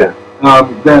season. Yeah.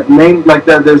 That main, like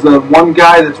that. There's one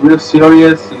guy that's real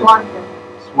serious. And Swanson.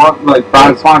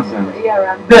 Swanson. Yeah,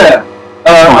 around. Yeah.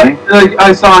 Funny.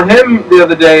 I saw him the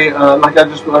other day. I was on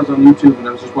YouTube and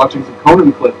I was just watching some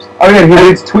Conan clips. Oh yeah, he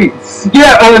reads tweets.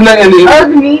 Yeah, and The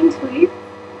mean tweet.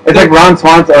 It's like Ron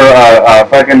Swanson or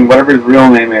fucking whatever his real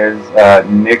name is.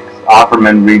 Nick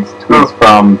Offerman reads tweets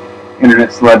from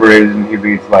internet celebrities, and he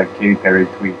reads like Katy Perry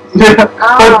tweets. Yeah.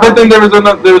 But then there was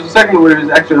a second one where he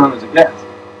was actually on as a guest.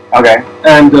 Okay.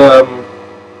 And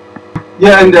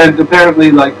and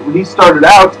apparently like he started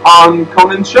out on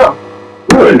Conan's show.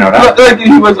 Really? No, that. Like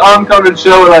he was on Conan's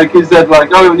show, like he said,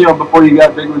 like, oh, before you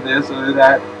got big with this or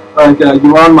that, like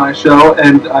you were on my show,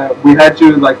 and we had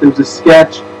to, like, there was a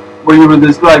sketch where you were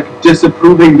this like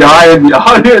disapproving guy in the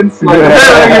audience, like you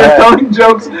were telling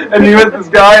jokes, and he was this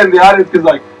guy in the audience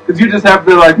because you just have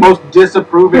the like most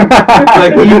disapproving,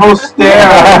 like evil stare,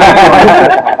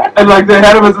 and like they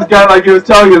had him as this guy, like he was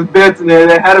telling his bits, and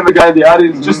they had him a guy in the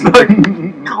audience just like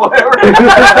glaring.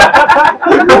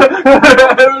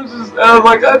 I was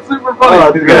like, that's super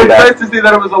funny. It's nice to see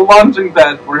that it was a launching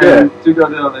pad for him to go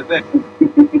down, I think.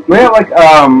 Well, like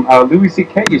Louis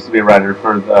C.K. used to be a writer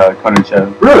for the Conan show.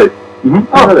 Really?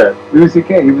 Mm-hmm. I know that. Louis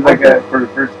C.K. He was like for the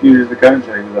first few years of the Conan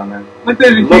show, he was on there. Like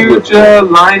there's a huge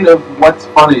line of what's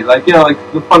funny. Like like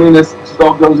the funniness just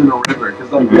all goes in a river. Because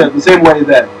the same way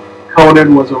that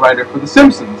Conan was a writer for The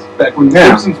Simpsons back when The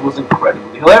Simpsons was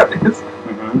incredibly hilarious.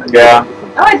 Mm-hmm. Yeah.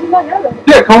 Oh, I did not know that.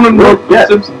 Yeah, Conan wrote The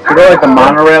Simpsons. You know, like the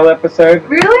monorail episode?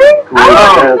 Really?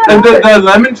 And the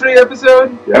Lemon Tree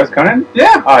episode? That was Conan?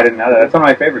 Yeah. Oh, I didn't know that. That's one of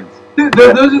my favorites. Dude,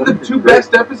 those are the 2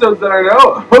 best episodes that I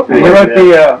know of. He wrote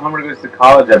the Homer Goes to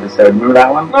College episode. Remember that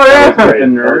one? Oh, yeah. The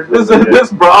nerd.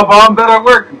 This bra bomb better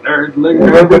work, nerd.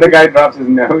 Remember the guy drops his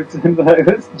notes and like,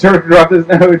 this jerk dropped his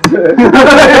notes.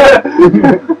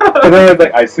 And then it's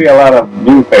like, I see a lot of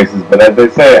new faces, but as they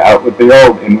say, out with the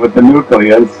old, in with the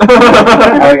nucleus.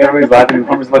 Like everybody's laughing and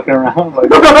Homer's looking around like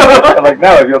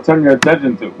no, if you'll turn your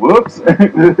attention to whoops.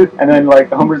 And then like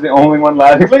Homer's the only one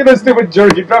laughing. Look at this stupid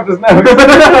jerk, he dropped his notes.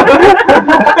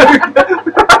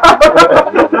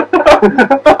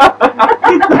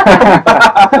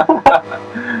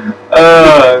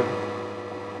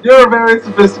 You're a very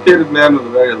sophisticated man with a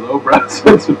very lowbrow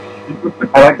sense of humor.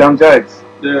 I like dumb jokes.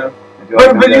 Yeah.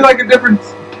 But you like a different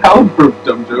caliber of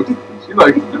dumb jokes than she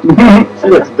likes. She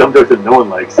likes dumb jokes that no one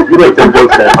likes. You like dumb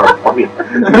jokes that are funny.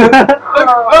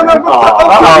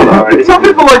 Some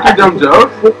people like your dumb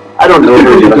jokes. I don't know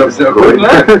her dumb jokes.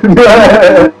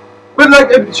 But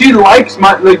like, if she likes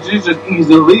she's just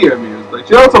easily amused. Like,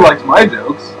 she also likes my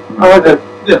jokes. I like that.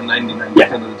 Yeah,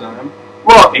 99% of the time.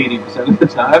 Well, 80% of the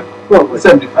time. Well,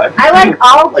 75%. I like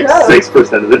all like jokes.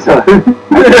 6% of the time.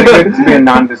 It's to be a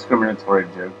non-discriminatory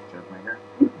joke maker.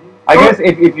 I guess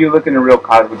if you look in a real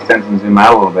cosmic sense and zoom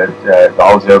out a little bit,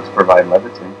 all jokes provide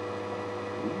levity.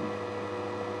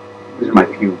 These are my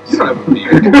pubes. You don't have a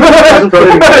beard.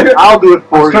 I'll do it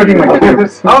for Stroking you. my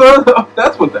pubes. Oh,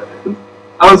 that's what that is.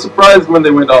 I was surprised when they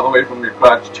went all the way from your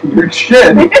crotch to your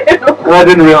chin. And I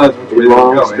didn't realize which way they were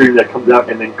Long going. stream that comes out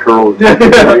and then curls. Yeah. I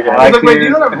like Wait, to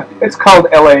you don't use- have a it's called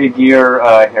LA Gear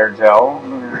hair gel.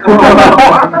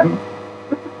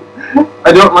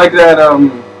 I don't like that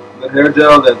hair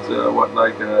gel that's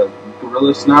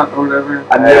gorilla snot or whatever.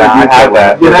 I have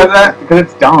that. You have that? Because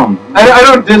it's dumb. I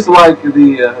don't dislike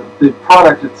the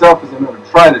product itself because I've never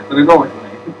tried it, but I don't like the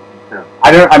name.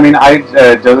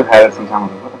 Joseph had it sometime. I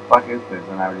was like, what the fuck is this?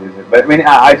 And I would use it. But I mean,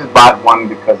 I just bought one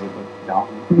because it was dumb.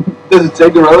 Does it say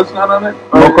gorilla snot on it?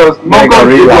 Mocos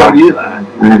Gorilla.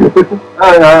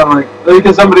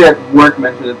 Because somebody at work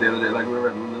mentioned it the other day. Like we were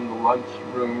in the lunch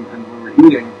room and we were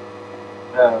eating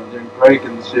during break,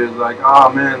 and she was like, "Oh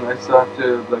man, I still have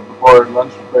to like before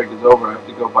lunch break is over, I have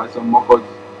to go buy some mocos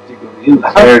to go eat."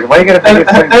 Why you gotta And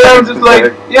I'm just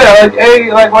like, yeah, like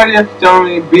A, like why do you have to tell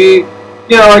me? B,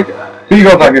 you know, like. You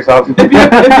go fuck yourself. If you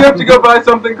have to go buy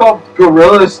something called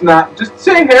Gorilla Snap, just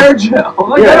say hair gel.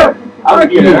 Like, Yeah. I don't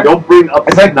care. Don't bring up.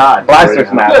 It's like not blaster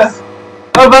snaps.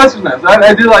 Yeah. Oh, blaster snaps.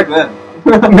 I do like that.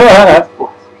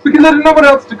 Because I didn't know what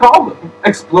else to call them.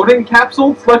 Exploding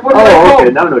capsules? Like, what are they called?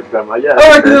 Okay, now I know what you're talking about, yeah. Oh,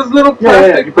 like those little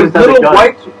plastic, You put it those inside the little gun.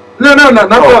 white... No, not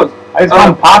those. I just call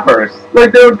them poppers.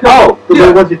 Like, they would come... The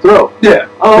little ones you throw. Yeah.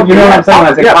 Oh, You know what I'm saying?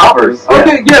 I say poppers.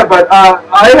 Okay, yeah, but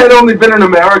I had only been in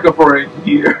America for a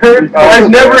year. I'd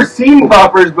never seen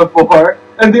poppers before,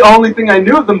 and the only thing I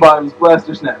knew of them by was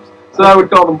blaster snaps. So I would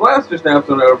call them blaster snaps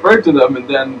when I referred to them, and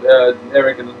then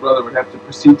Eric and his brother would have to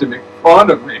proceed to make fun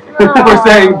of me for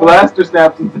saying blaster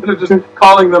snaps instead of just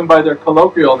calling them by their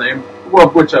colloquial name,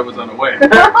 of which I was unaware.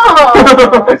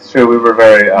 It's true, we were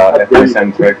very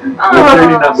ethnocentric. We're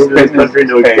not moving this country,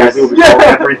 know exactly what we call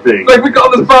everything. Like, we call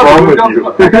this poppers. I don't know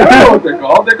what they're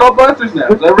called. They're called blaster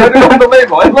snaps. I read it on the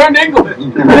label. I learned English.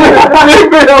 Leave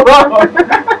me alone.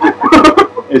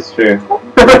 It's true.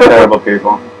 We're terrible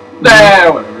people.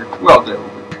 Nah, whatever. Well,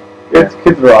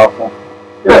 Kids are awful.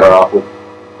 Yeah, they're awful.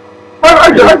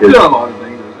 I've done a lot of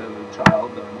things as a child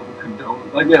that I wouldn't condone.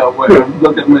 Like, yeah, when I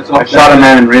look at myself. I shot a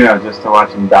man in Reno just to watch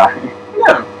him die.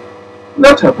 Yeah.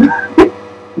 No trouble.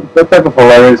 That type of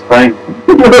hilarious prank.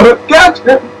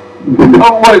 Gotcha!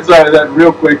 Oh, wait, sorry, that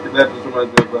real quick, that just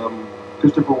reminds me of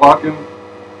Christopher Walken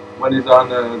when he's on,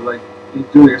 he's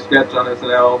doing a sketch on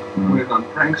SNL when he's on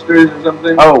Pranksters or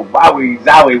something. Oh, wowie,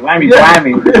 zowie, whammy,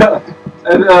 whammy. Yeah.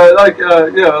 And,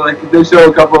 they show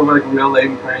a couple of, real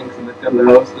lame pranks, and they've got the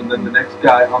host, and then the next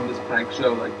guy on this prank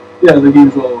show, the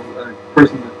usual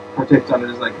person that partakes on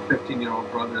it is, a 15-year-old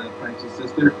brother that pranks his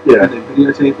sister. Yeah. And they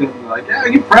videotape him, and they're like, yeah,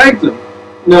 you pranked him.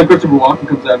 And then Christopher Walken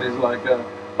comes out, and he's like,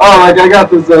 I got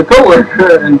this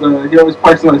coworker, and he always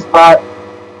parks on my spot,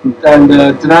 and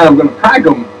tonight I'm going to prank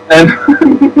him. And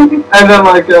and then,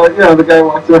 the guy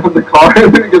walks out of the car,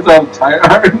 and then he gets out of tire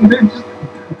iron, and they just...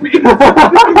 and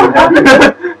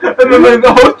then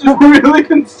the host is really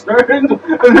concerned,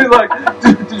 and he's like,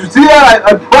 "Did you see that? I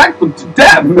pranked them to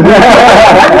death with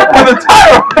a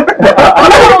tire."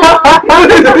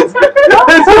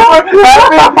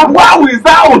 Wowie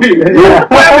zowie,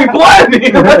 whammy blammy.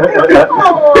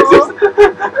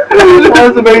 That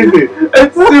was amazing.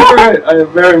 It's super great. I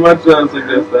very much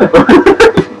suggest that.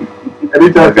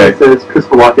 Anytime I say it's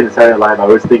Christopher Walken in Saturday Night Live, I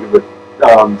always think of it.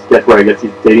 Sketch where I guess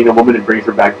he's dating a woman and brings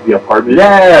her back to the apartment.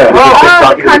 Yeah.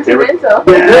 Continental.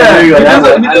 Yeah. He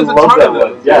does a ton of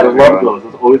those. Yeah, I love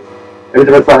those. Always, every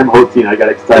time I saw him hosting, I got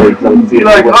excited because I would see it.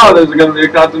 Like, there's going to be a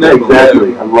Continental. Yeah,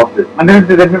 exactly. I loved it. And they've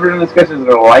never done the sketches that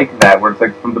are like that, where it's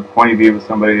from the point of view of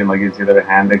somebody, and you see their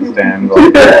hand extend.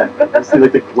 Yeah. You see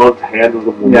the gloved hand of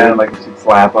the woman. Yeah, she'd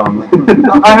slap them.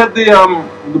 I had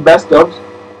the best ofs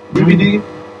DVD,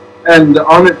 and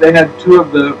on it they had two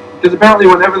of the. Because apparently,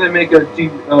 whenever they make an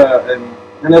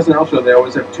SNL show, they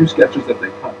always have two sketches that they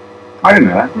cut. I didn't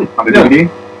know that. On the DVD?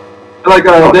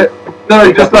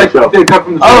 They cut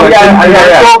from the show. Oh,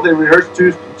 yeah. They rehearsed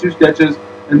two sketches,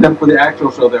 and then for the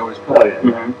actual show, they always cut. Oh, yeah.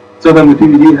 Mm-hmm. So then the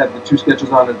DVD had the two sketches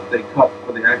on it that they cut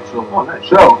for the actual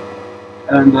show.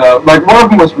 And, one of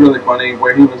them was really funny,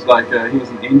 where he was he was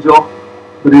an angel.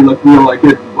 But he looked real, he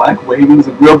had black wings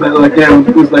and real bad,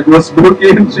 he was, real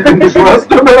spooky, and she didn't trust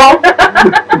him at all.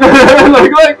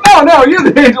 no, you're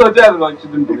the angel of death, and, she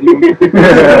didn't believe him.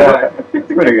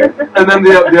 It's pretty good. And then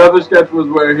the other sketch was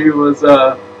where he was,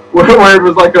 where it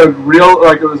was, a real,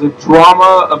 it was a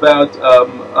drama about,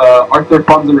 Arthur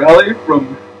Fonzarelli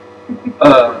from,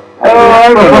 I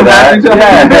remember that.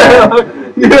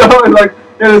 Yeah.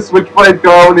 He had a switchblade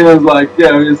comb, and he was he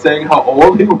was saying how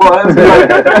old he was.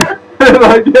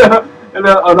 And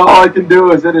all I can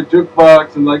do is hit a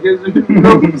jukebox, and it's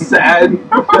real sad.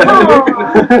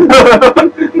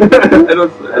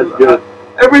 That's good.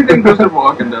 Everything Christopher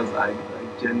Walken does, I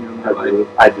genuinely like.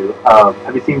 I do.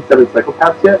 Have you seen Seven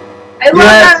Psychopaths yet? I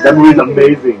love that movie's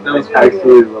amazing. That was I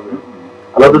absolutely love it.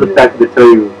 I love the fact that they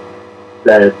tell you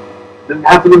that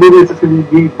half of the movie is just going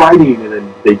to be writing, and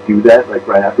then they do that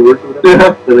right afterwards or whatever.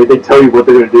 Yeah. So they tell you what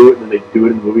they're going to do, and then they do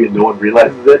it in the movie, and no one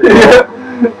realizes it. Yeah.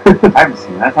 I haven't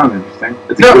seen that. That sounds interesting.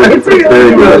 It's very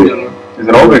good. good. Is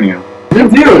it older than you?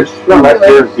 It's Jewish. No,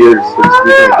 last year's.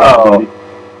 Oh.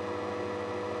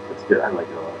 It's good. I like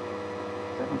it a lot.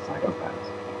 Seven Psychopaths.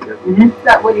 Mm-hmm. Is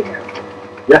that Woody Harrelson?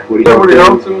 Yeah, Woody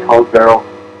Harrelson. Colin Farrell.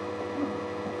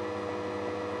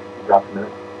 Dropping it.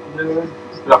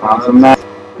 Awesome.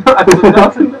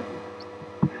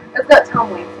 It's got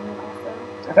Tom Waits in it also.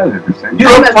 That was interesting. You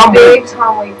I'm love a Tom big Waits?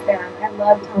 Tom Waits fan. I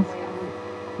love Tom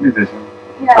Waits. Musician.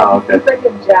 Yeah, Oh, okay. he's like a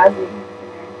jazzy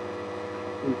singer.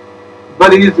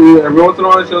 But every once in a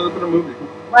while he shows up in a movie.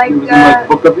 Like, He was in like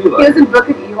Book of Eli. he was in Book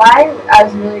of Eli. I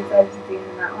was really excited to see him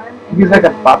in that one. And He's like a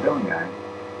was in- Bob Dylan guy.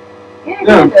 Yeah,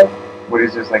 kind of. Where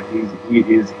he's just like he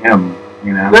is him,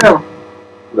 you know. Yeah.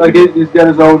 Like he's got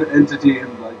his own entity,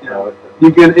 and like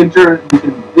you can insert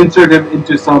him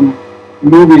into some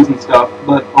movies and stuff,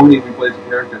 but only if he plays a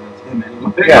character that's him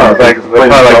anyway. Yeah, it's like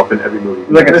himself in every movie.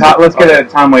 like let's get a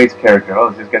Tom Waits character. Oh,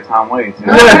 let's just get Tom Waits. You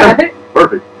know?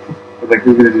 Perfect. It's like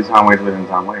who's gonna do Tom Waits within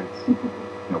Tom Waits?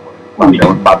 Nobody.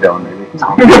 Bob Dylan maybe.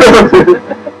 Tom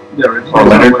Yeah, or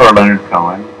Leonard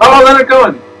Cohen. Oh, Leonard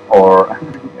Cohen. Or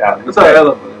yeah, That's all right. I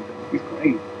love Leonard. he's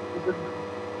great.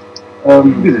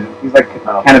 Musician. He's like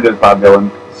Canada's Bob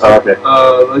Dylan. Oh, okay.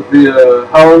 Like the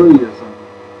Hallelujah song.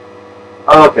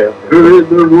 Oh, okay. Heard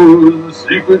there was a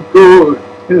secret chord.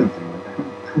 He doesn't sing like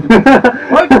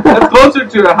that. What? That's closer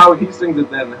to how he sings it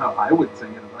than how I would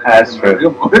sing it. If I That's sang it in my true.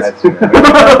 real voice. That's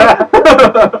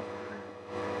true.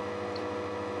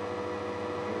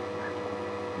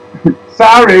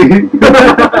 Sorry.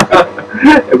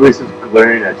 Everybody's just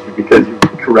glaring at you because you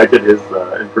corrected his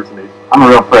impersonation. I'm a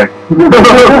real prick.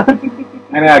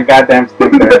 I know a goddamn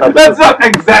stick there. That's not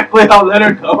exactly how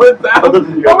Leonard Cohen sounds.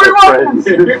 You guys are friends.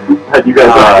 And you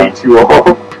guys hate you all.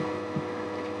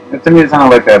 To me, it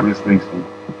sounded like that Bruce Springsteen.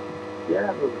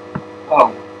 Yeah.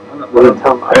 Oh. Well,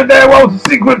 tell him. And there was a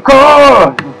secret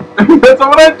chord. That's not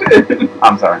what I did.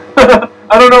 I'm sorry.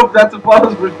 I don't know if that's a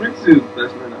flawless Bruce Springsteen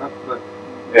impression or not, but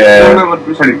I don't know Yeah, what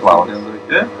Bruce pretty Springsteen flawless. sounds like.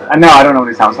 Yeah? I know. I don't know what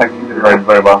he sounds like. He did it very,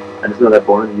 very well. I just know that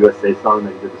Born in the USA song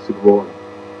that he did the Super Bowl and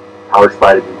power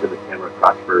slided into the camera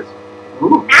crotch first.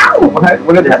 Ooh. Ow!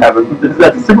 What did that happen?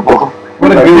 That's the Super Bowl.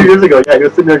 What a A few goof. years ago, yeah, he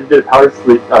was sitting there and he did a power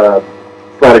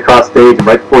slide across stage, and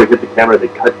right before he hit the camera, they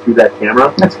cut to that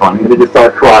camera, That's funny. and they just saw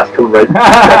a crotch coming right.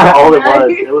 That's all it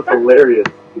was. It was hilarious.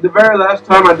 The very last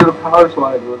time I did a power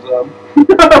slide was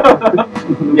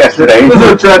Yesterday. This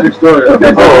is a tragic story.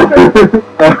 Oh.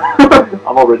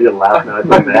 I'm already at laugh now. I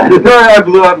feel bad. No, I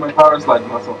blew out my power slide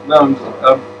muscle. No, I'm just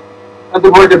I had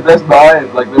to work at Best Buy,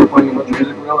 and like they were playing a bunch of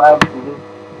music real loud.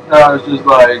 And I was just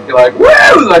like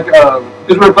woo, like because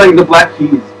we were playing the Black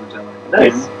Keys, which I like.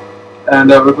 Nice. And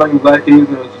we were playing the Black Keys,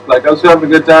 and it was just like I was having a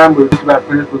good time. We were just about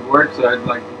finished with work, so I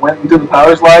like went into the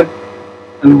power slide,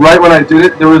 and right when I did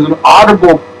it, there was an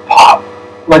audible pop,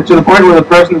 like to the point where the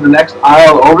person in the next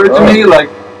aisle over to me, like,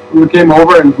 who came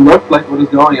over and looked like what is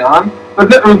going on. But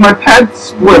then it was my pants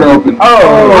split open.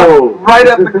 Oh. Right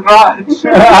at the crotch.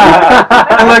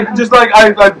 And like just like I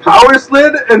like power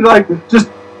slid and like just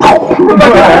like,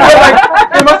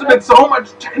 there must have been so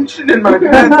much tension in my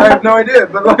pants. I have no idea,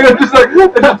 but like it just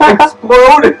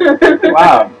exploded.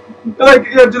 Wow. Like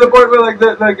to the point where like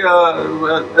at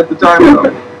the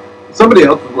time somebody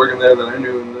else was working there that I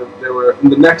knew, and they were in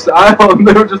the next aisle, and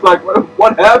they were just like,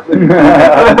 "What happened?"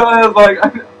 And I was like,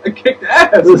 "I kicked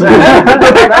ass."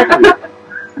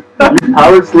 You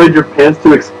power slid your pants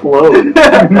to explode.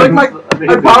 Like my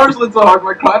power slid so hard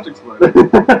my crotch exploded,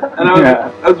 and I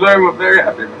was very, very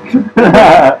happy.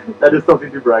 That is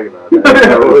something to brag about.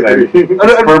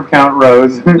 Sperm count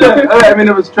rose. Yeah, I mean,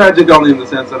 it was tragic only in the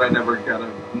sense that I never got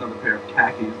another pair of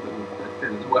khakis that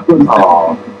fit as well.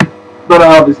 Aww. But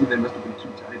obviously they must have been too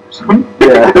tight or something.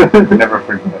 Yeah. Never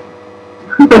forget.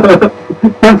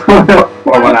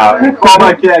 Or went out. All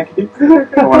my khakis.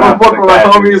 One for my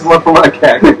homies, one for my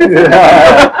khakis.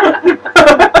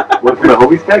 One for my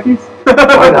homies' khakis?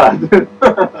 Why not?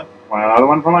 Another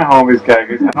one for my homies,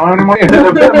 khakis. I don't have any more.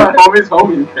 My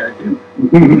homies' khakis.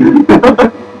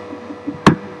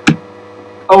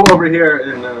 Oh, over here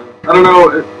in, I don't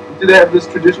know, do they have this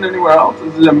tradition anywhere else?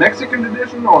 Is it a Mexican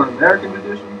tradition or an American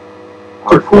tradition?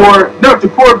 To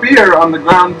pour beer on the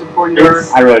ground before your...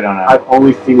 I really don't know. I've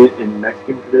only seen it in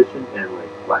Mexican tradition and like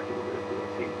black people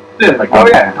tradition. Yeah. Like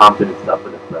Compton and stuff,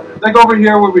 but it's better. Like over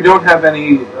here where we don't have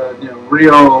any,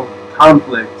 real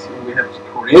conflicts, and we have to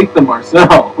create them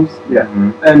ourselves,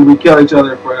 and we kill each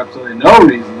other for absolutely no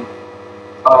reason,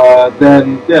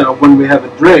 then, when we have a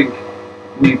drink,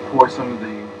 we pour some of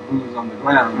the booze on the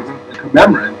ground in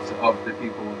commemorance of the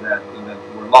people that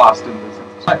were lost in this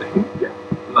society. Yeah.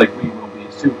 Like we will be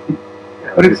soon.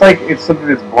 Yeah, but it's something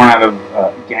that's born out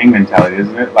of gang mentality,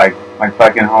 isn't it? Like my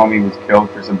fucking homie was killed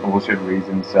for some bullshit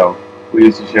reason, so we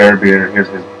used to share a beer. Here's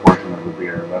his portion of the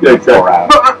beer. Pour out.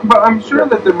 But I'm sure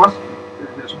that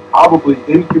there's probably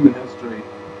in human history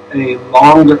a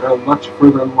much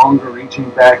further, longer-reaching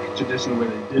back tradition where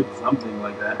they did something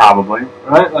like that. Probably.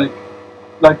 Right? Like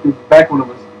back when it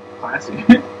was classy.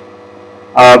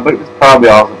 But it was probably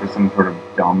also for some sort of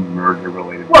dumb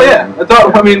murder-related. Well, yeah. I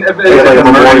thought. I mean, if like the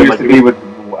murder used to be with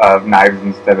knives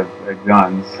instead of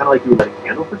guns. Kind of like you would light a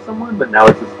candle for someone, but now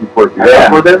it's just you pour beer Yeah.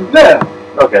 for them. Yeah.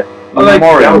 Okay.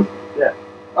 Memorial.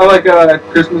 I like at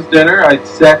Christmas dinner, I'd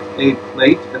set a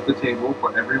plate at the table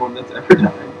for everyone that's ever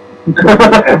died.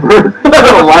 Ever?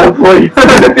 A lot of plates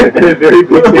and a very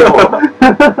big table.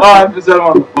 Oh, I have to set them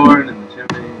on the floor and in the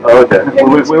chimney. Oh, okay.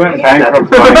 We went bankrupt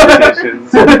buying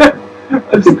dishes.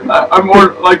 I'm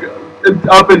more like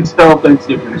up until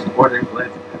Thanksgiving, just ordering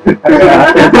plates. You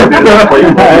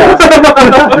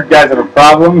guys have a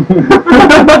problem? I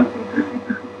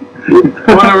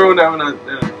want everyone to have a nice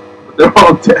dinner, but they're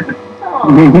all dead.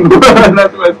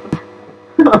 That's what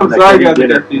I'm sorry, guys. I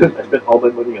spent all my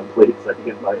money on plates. I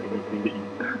didn't buy anything to eat.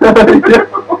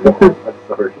 I'm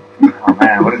sorry. Oh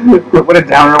man, what a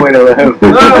downer way to live.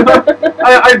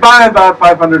 I buy about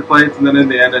 500 plates, and then in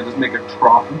the end, I just make a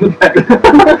trough of the bag.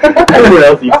 Everyone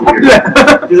else eats here. Yeah.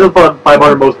 These are the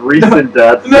 500 most recent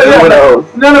deaths. Everyone else.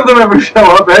 None of them ever show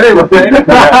up anyway.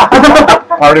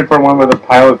 Parted for one with a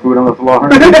pile of food on the floor.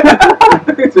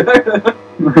 Exactly.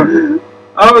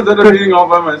 I always end up eating all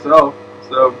by myself,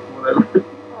 so whatever.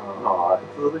 Aw,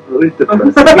 it's really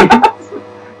depressing.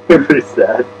 It's pretty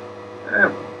sad.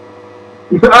 Yeah.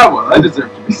 Ah, well, I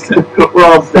deserve to be sad. We're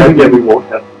all sad, yet we won't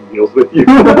have meals with you.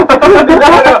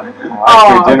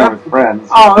 Actually, dinner with friends.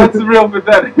 Oh, that's real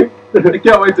pathetic. I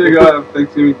can't wait to go have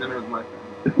Thanksgiving dinner with my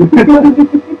family.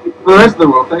 For the rest of the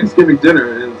world, Thanksgiving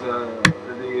dinner is the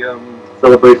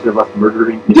celebration of us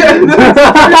murdering people. Yeah,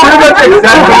 that's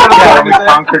exactly what we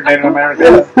conquered Native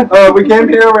Americans. We came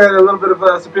here, we had a little bit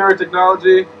of superior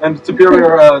technology and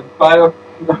superior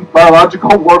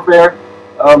biological warfare.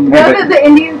 The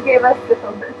Indians gave us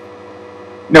syphilis.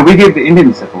 No, we gave the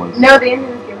Indians syphilis. No, the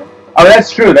Indians gave us syphilis. Oh,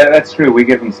 that's true. That's true. We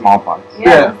give them smallpox.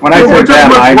 Yeah. When I say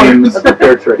them, I mean That's a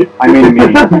fair trade. I mean me.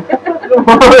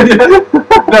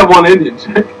 That one Indian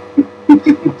chick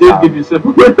did give you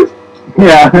syphilis.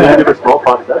 Yeah. They give her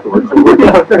smallpox afterwards, so it worked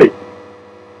out great.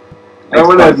 I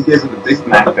went out and gave her the big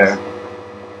snack pox. there.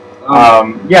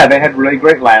 Yeah, they had really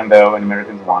great land though, and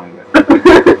Americans wanted it.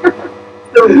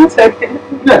 So we took it.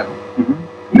 Yeah.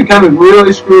 We kind of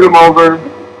really screwed them over.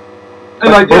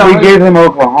 And But we gave them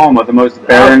Oklahoma, the most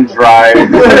barren, dry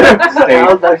state.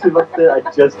 I was actually about to say, I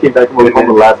just came back from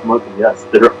Oklahoma last month, and yes,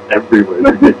 they're everywhere.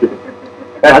 It's ridiculous.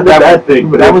 That's a bad thing.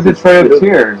 But That was a trail of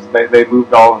tears. They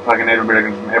moved all the fucking Native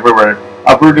Americans from everywhere.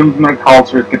 Uprooted them from their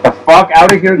cultures. Get the fuck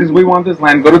out of here because we want this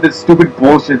land. Go to this stupid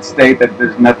bullshit state that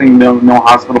there's nothing, no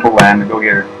hospitable land. Go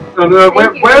here.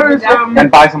 Where is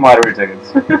And buy some lottery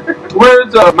tickets. where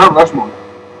is Mount Rushmore?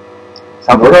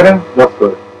 South Dakota? North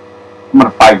Dakota. I'm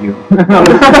gonna fight you.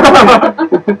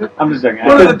 I'm just joking.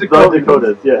 What are the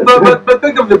Dakotas, yes. But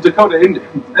think of the Dakota Indians.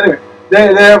 Anyway,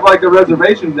 they have like a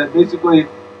reservation that basically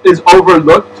is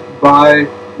overlooked by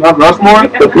Mount Rushmore.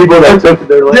 The people that took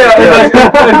their land. Yeah,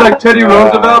 it's like Teddy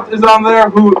Roosevelt is on there,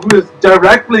 who is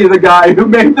directly the guy who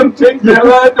made them take their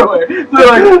land away. So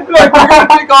like we're gonna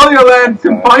take all your land,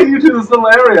 confine you to this little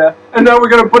area, and now we're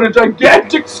gonna put a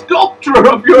gigantic sculpture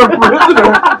of your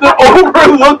prisoner that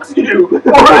overlooks you.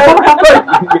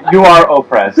 You are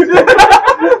oppressed.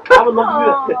 I would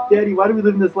love to do that. Daddy, why do we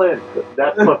live in this land?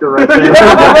 That fucker right there.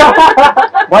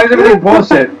 Why is everything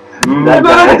bullshit?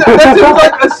 That seems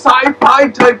like a sci-fi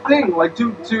type thing, like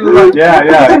to like.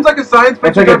 Yeah. It seems like a science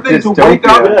fiction type thing to wake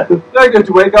up, like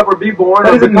to wake up or be born.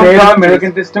 That or is a become Native conscious.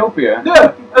 American dystopia.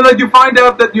 Yeah, and like you find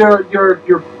out that your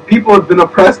people have been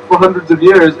oppressed for hundreds of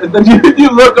years, and then you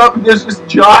look up and there's this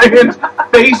giant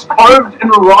face carved in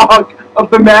rock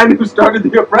of the man who started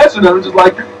the oppression. I was just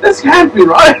like, this can't be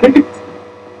right.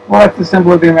 Well, that's the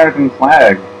symbol of the American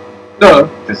flag. No.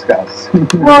 Discuss.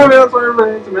 Well, I mean, that's why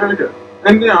everybody hates America.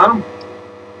 And yeah, I don't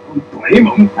blame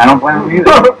them. I don't blame them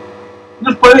either.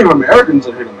 There's plenty of Americans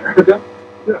that hate America.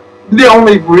 Yeah. The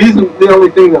only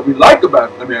thing that we like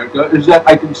about America is that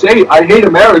I can say I hate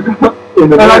America,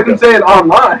 and I can say it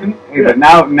online. Hey, but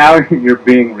now you're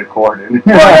being recorded.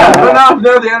 Well, yeah, now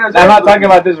the NSA. I'm not talking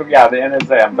about this. Yeah, the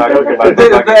NSA. I'm talking about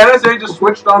the NSA just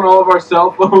switched on all of our cell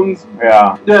phones.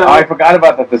 Yeah. Yeah. Oh, I forgot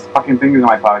about that. This fucking thing is on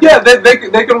my podcast. Yeah, they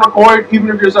can record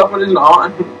even if your cell phone isn't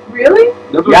on. Really?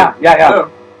 Yeah. That's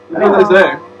what they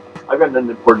say. I've got nothing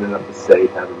important enough to say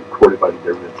to have it recorded by the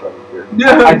government, so I don't care.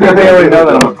 Yeah. I think they already know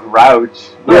that I'm a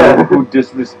grouch. Yeah. Who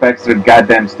disrespects their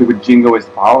goddamn stupid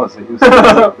jingoist policies. This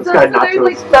guy So there's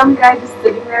like some guy just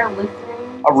sitting there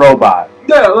listening a robot.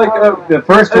 Yeah, like the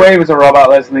first wave is a robot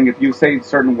listening. If you say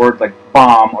certain words like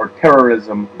bomb or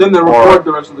terrorism, then they record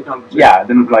the rest of the conversation. Yeah,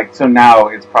 then so now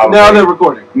it's probably now they're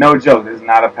recording. No joke, this is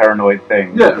not a paranoid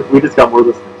thing. Yeah, we just got more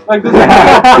listeners. Like this.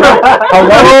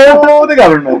 Hello, the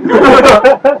government.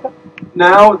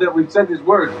 Now that we've said these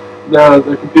words,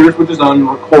 the computer switches on and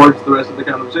records the rest of the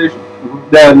conversation.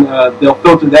 Then they'll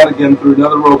filter that again through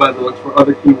another robot that looks for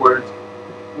other keywords.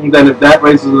 And then if that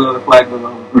raises another flag, then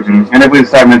and if we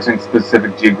start mentioning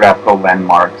specific geographical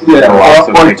landmarks, or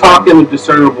talk in a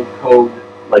discernible code,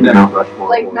 like Mount Rushmore.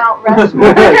 Like Mount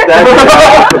Rushmore.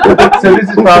 So this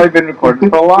has probably been recorded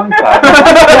for a long time.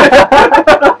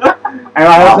 And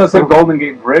I also said Golden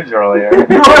Gate Bridge earlier. You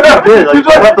just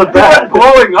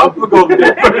blowing up the Golden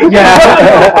Gate Bridge. Yeah.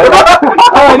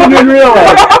 I didn't even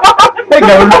realize. Hey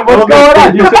government, what's going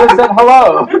on? You should have said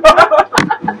hello.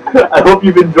 I hope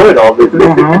you've enjoyed all this.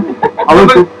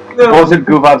 Bullshit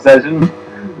goof off session.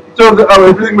 So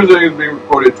everything we're doing is being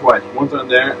recorded twice. Once on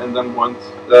there, and then once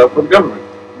for the government.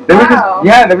 There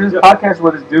was this podcast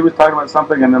where this dude was talking about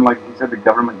something, and then like he said the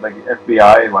government, like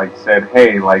FBI, like said,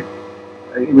 hey, like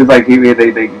it was like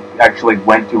they actually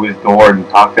went to his door and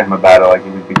talked to him about it, like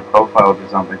he was being profiled or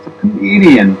something. It's a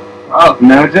comedian. Oh,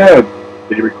 no joke.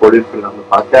 Did he record it and put it on the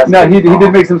podcast? No, he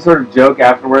did make some sort of joke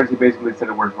afterwards. He basically said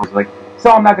a word for it, like, so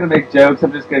I'm not going to make jokes.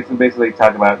 I'm just going to basically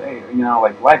talk about, hey, you know,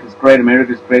 like life is great,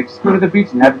 America's great. Just go to the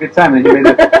beach and have a good time. And he made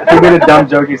a dumb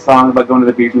jokey song about going to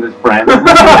the beach with his friends.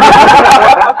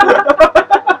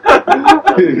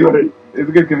 He's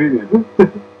a good comedian.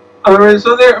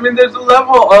 So there's a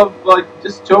level of like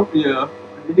dystopia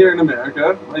here in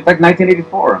America, like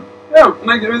 1984. Yeah,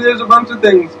 like there's a bunch of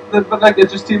things, but like it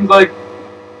just seems like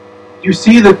you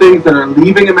see the things that are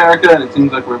leaving America, and it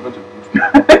seems like we're a bunch of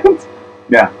douchebags.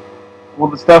 Yeah. Well,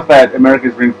 the stuff that America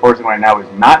is reinforcing right now is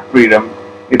not freedom.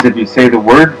 It's if you say the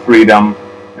word freedom.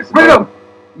 Freedom.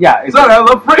 Yeah. It's I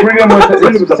love freedom.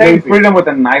 Saying freedom with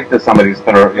a knife to somebody's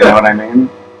throat. You know what I mean?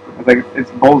 It's like it's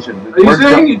bullshit. Are you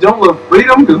saying you don't love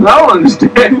freedom? Because I don't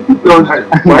understand.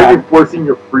 Why are you forcing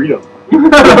your freedom?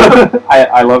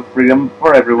 I love freedom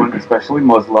for everyone, especially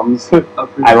Muslims.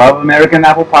 I love American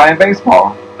apple pie and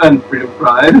baseball. And freedom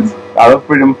fries. I love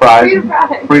freedom fries.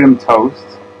 Freedom toast.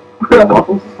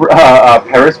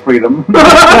 Paris freedom. You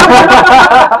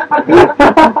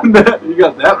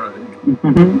got that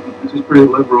right. She's pretty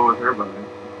liberal with her body.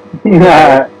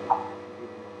 Yeah.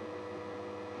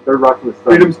 They're rocking the stuff.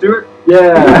 Freedom Stewart?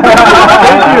 Yeah.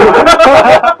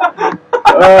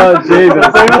 Oh, Jesus.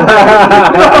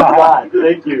 God,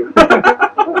 thank you.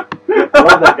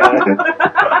 Love that guy.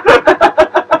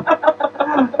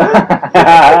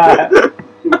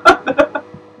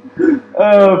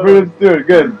 Oh, Freedom Stewart,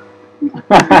 good.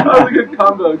 That was a good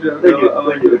combo joke. I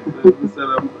like it. The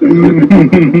setup.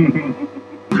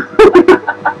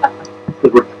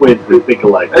 Because we're twins, we think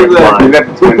alike. Exactly. We got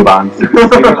the twin bonds.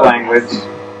 Secret language.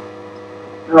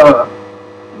 You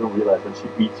don't realize when she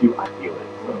beats you, I feel it.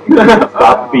 So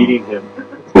stop beating him.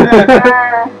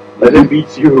 Let him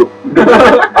beat you.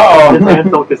 His hands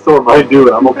don't get sore, mine do,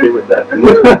 and I'm okay with that.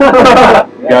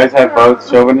 You guys have both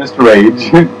chauvinist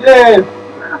rage. Yay!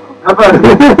 How about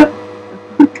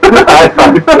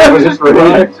that was just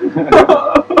rage.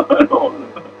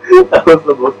 That was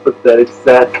the most pathetic,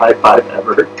 sad high five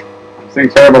ever. I'm seeing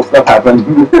terrible stuff happen.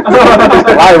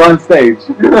 Live on stage.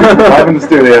 Live in the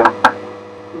studio.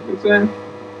 What you saying?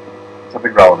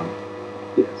 Something relevant.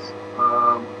 Yes.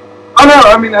 Oh no,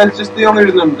 I mean, it's just the only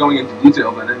reason I'm going into detail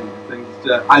about any of these things is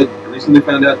that I recently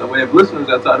found out that we have listeners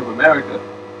outside of America.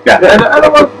 Yeah. And I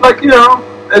don't want, like, you know,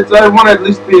 I want to at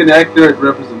least be an accurate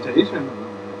representation of America.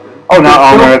 Oh, not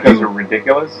all Americans are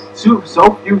ridiculous? So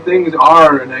few things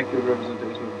are an accurate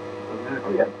representation of America.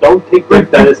 Oh, yeah. Don't take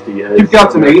Greek dynasty. You've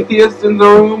got some atheists in the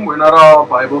room. We're not all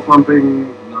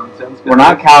Bible-thumping nonsense. We're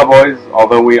not cowboys,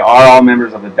 although we are all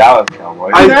members of the Dallas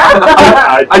Cowboys.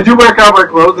 I do wear cowboy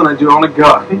clothes, and I do own a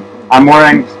gun. I'm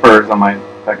wearing spurs on my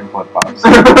second flip-flops.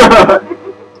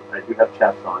 I do have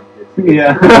chaps on.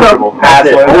 Yeah.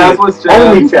 Assless chaps.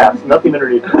 Only chaps, nothing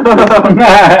underneath.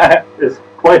 It's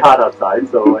quite hot outside,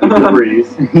 so I need to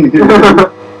breeze.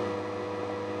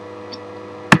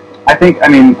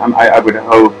 I would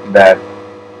hope that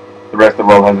the rest of the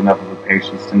world has enough of a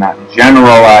patience to not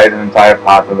generalize an entire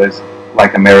populace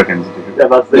like Americans do. Yeah,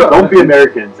 but don't be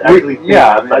Americans. Actually,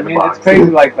 it's crazy.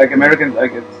 Like Americans,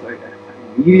 like it's like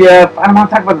media. I don't want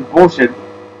to talk about this bullshit,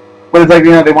 but it's like,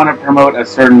 you know, they want to promote a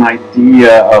certain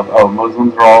idea of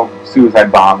Muslims are all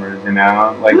suicide bombers. You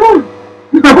know, like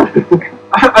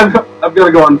I've got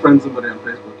to go unfriend somebody on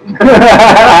Facebook.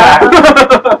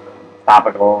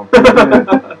 Topical.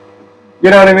 You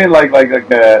know what I mean? Like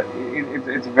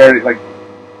it's very like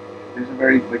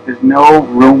there's no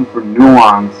room for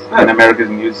nuance in America's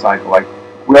news cycle. Like,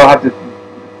 we all have to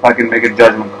fucking make a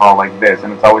judgment call like this,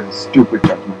 and it's always a stupid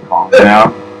judgment call, you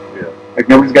know? Yeah. Like,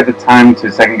 nobody's got the time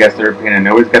to second guess their opinion.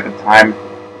 Nobody's got the time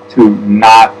to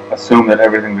not assume that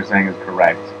everything they're saying is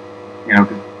correct. You know,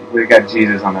 because we got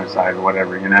Jesus on their side or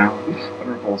whatever, you know?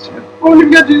 Utter bullshit. Well, when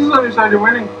you've got Jesus on your side, you're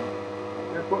winning.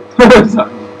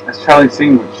 As Charlie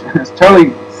Sheen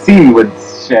would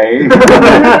say.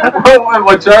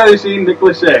 What Charlie Sheen, Nick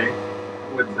Lachey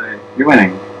would say. You're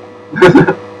winning.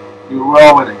 We're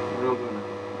all winning. We're all winning.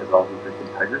 Is all the drinking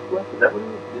Tiger's Blood? Is that what it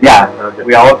is? Yeah. Okay.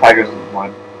 We all have Tigers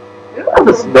blood. That's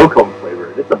a snow cone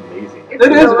flavor. It's amazing. It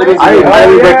is. I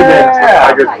highly recommend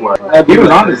Tiger's Blood. He was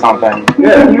onto something.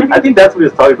 Yeah, I think that's what he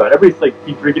was talking about. Everybody's like,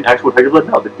 keep drinking actual Tiger's Blood.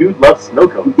 No, the dude loves snow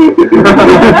cones.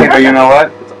 But you know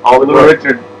what? It's all in Little one.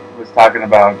 Richard was talking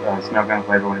about snow cone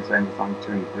flavor when he sang the song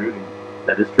Tutti Frutti.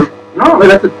 That is true. No,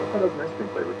 Wait, I thought that was an ice cream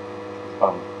flavor.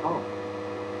 Oh.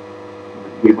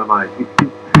 Read my mind.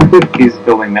 He's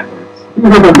building networks.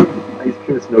 Ice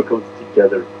cream and snow cones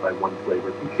together by one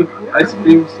flavor. ice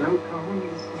cream, snow cones.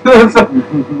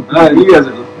 You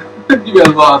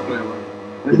guys lost me.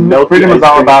 This is what freedom is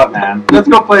all about, man. Let's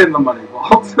go play in the money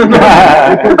vault.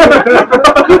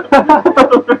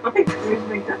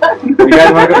 You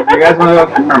guys want to go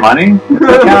count our money? Let's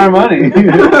go count our money.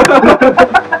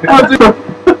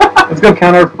 Let's go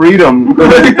count our freedom.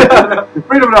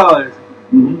 Freedom dollars.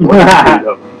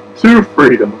 Freedom. To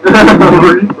freedom.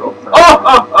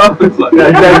 It's like,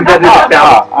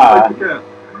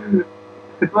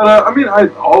 But I mean,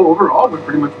 overall, we're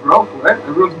pretty much broke, right?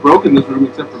 Everyone's broke in this room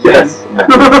except for me. Yes.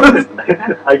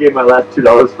 I gave my last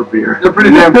 $2 for beer. They're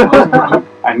pretty damn close to broke.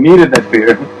 I needed that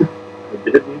beer. I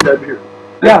did need that beer.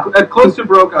 Yeah. At close to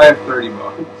broke, I have $30.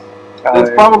 That's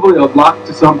probably a lot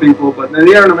to some people, but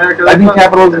here in America, I think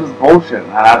capitalism is bullshit.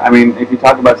 I mean, if you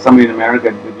talk about somebody in America,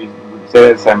 if you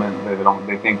say that Simon,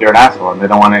 they think you're an asshole and they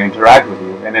don't want to interact with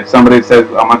you. And if somebody says,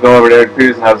 "I'm gonna go over to Eric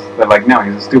Peterson's house," they're like, "No,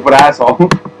 he's a stupid asshole."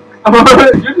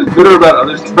 You're just bitter about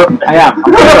other stuff. I am.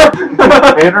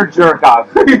 I'm bitter jerk off.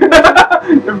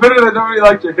 You're bitter that nobody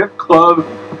likes your hip club.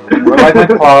 Nobody likes my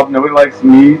club. Nobody likes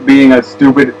me being a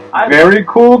stupid, very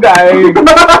cool guy.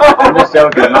 I'm just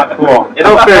joking. I'm not cool. In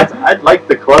all fairness, I like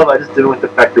the club. I just didn't like the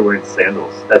fact you're wearing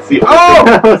sandals. That's the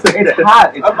only thing. It's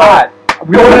hot. It's hot.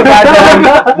 We don't have that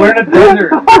down. We're in a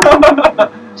desert.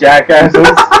 Jackasses.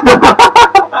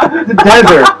 It's a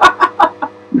desert.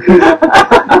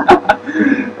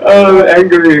 Oh,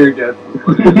 angry here again.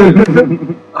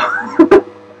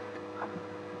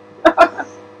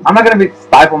 I'm not gonna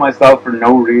stifle myself for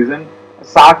no reason. A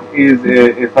sock is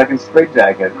fucking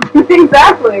straitjacket.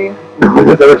 Exactly.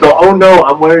 Oh no,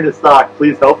 I'm wearing a sock.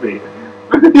 Please help me.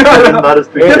 That is not a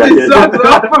straight jacket.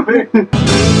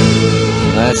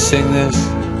 I sing this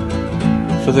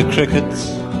for the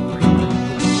crickets.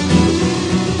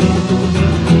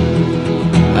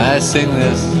 I sing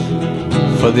this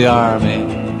for the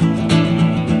army.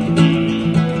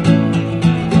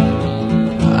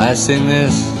 I sing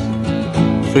this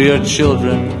for your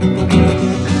children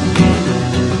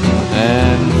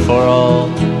and for all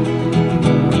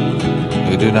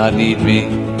who do not need me.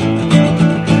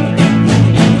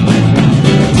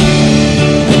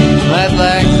 I'd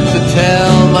like to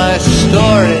tell my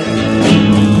story.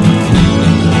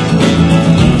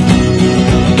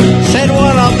 Said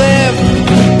one of them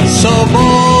so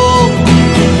bold.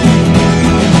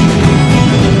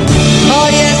 Oh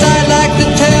yes, I'd like to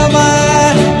tell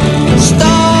my story.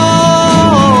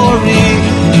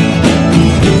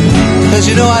 'Cause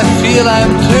you know I feel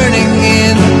I'm turning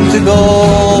into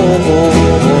gold.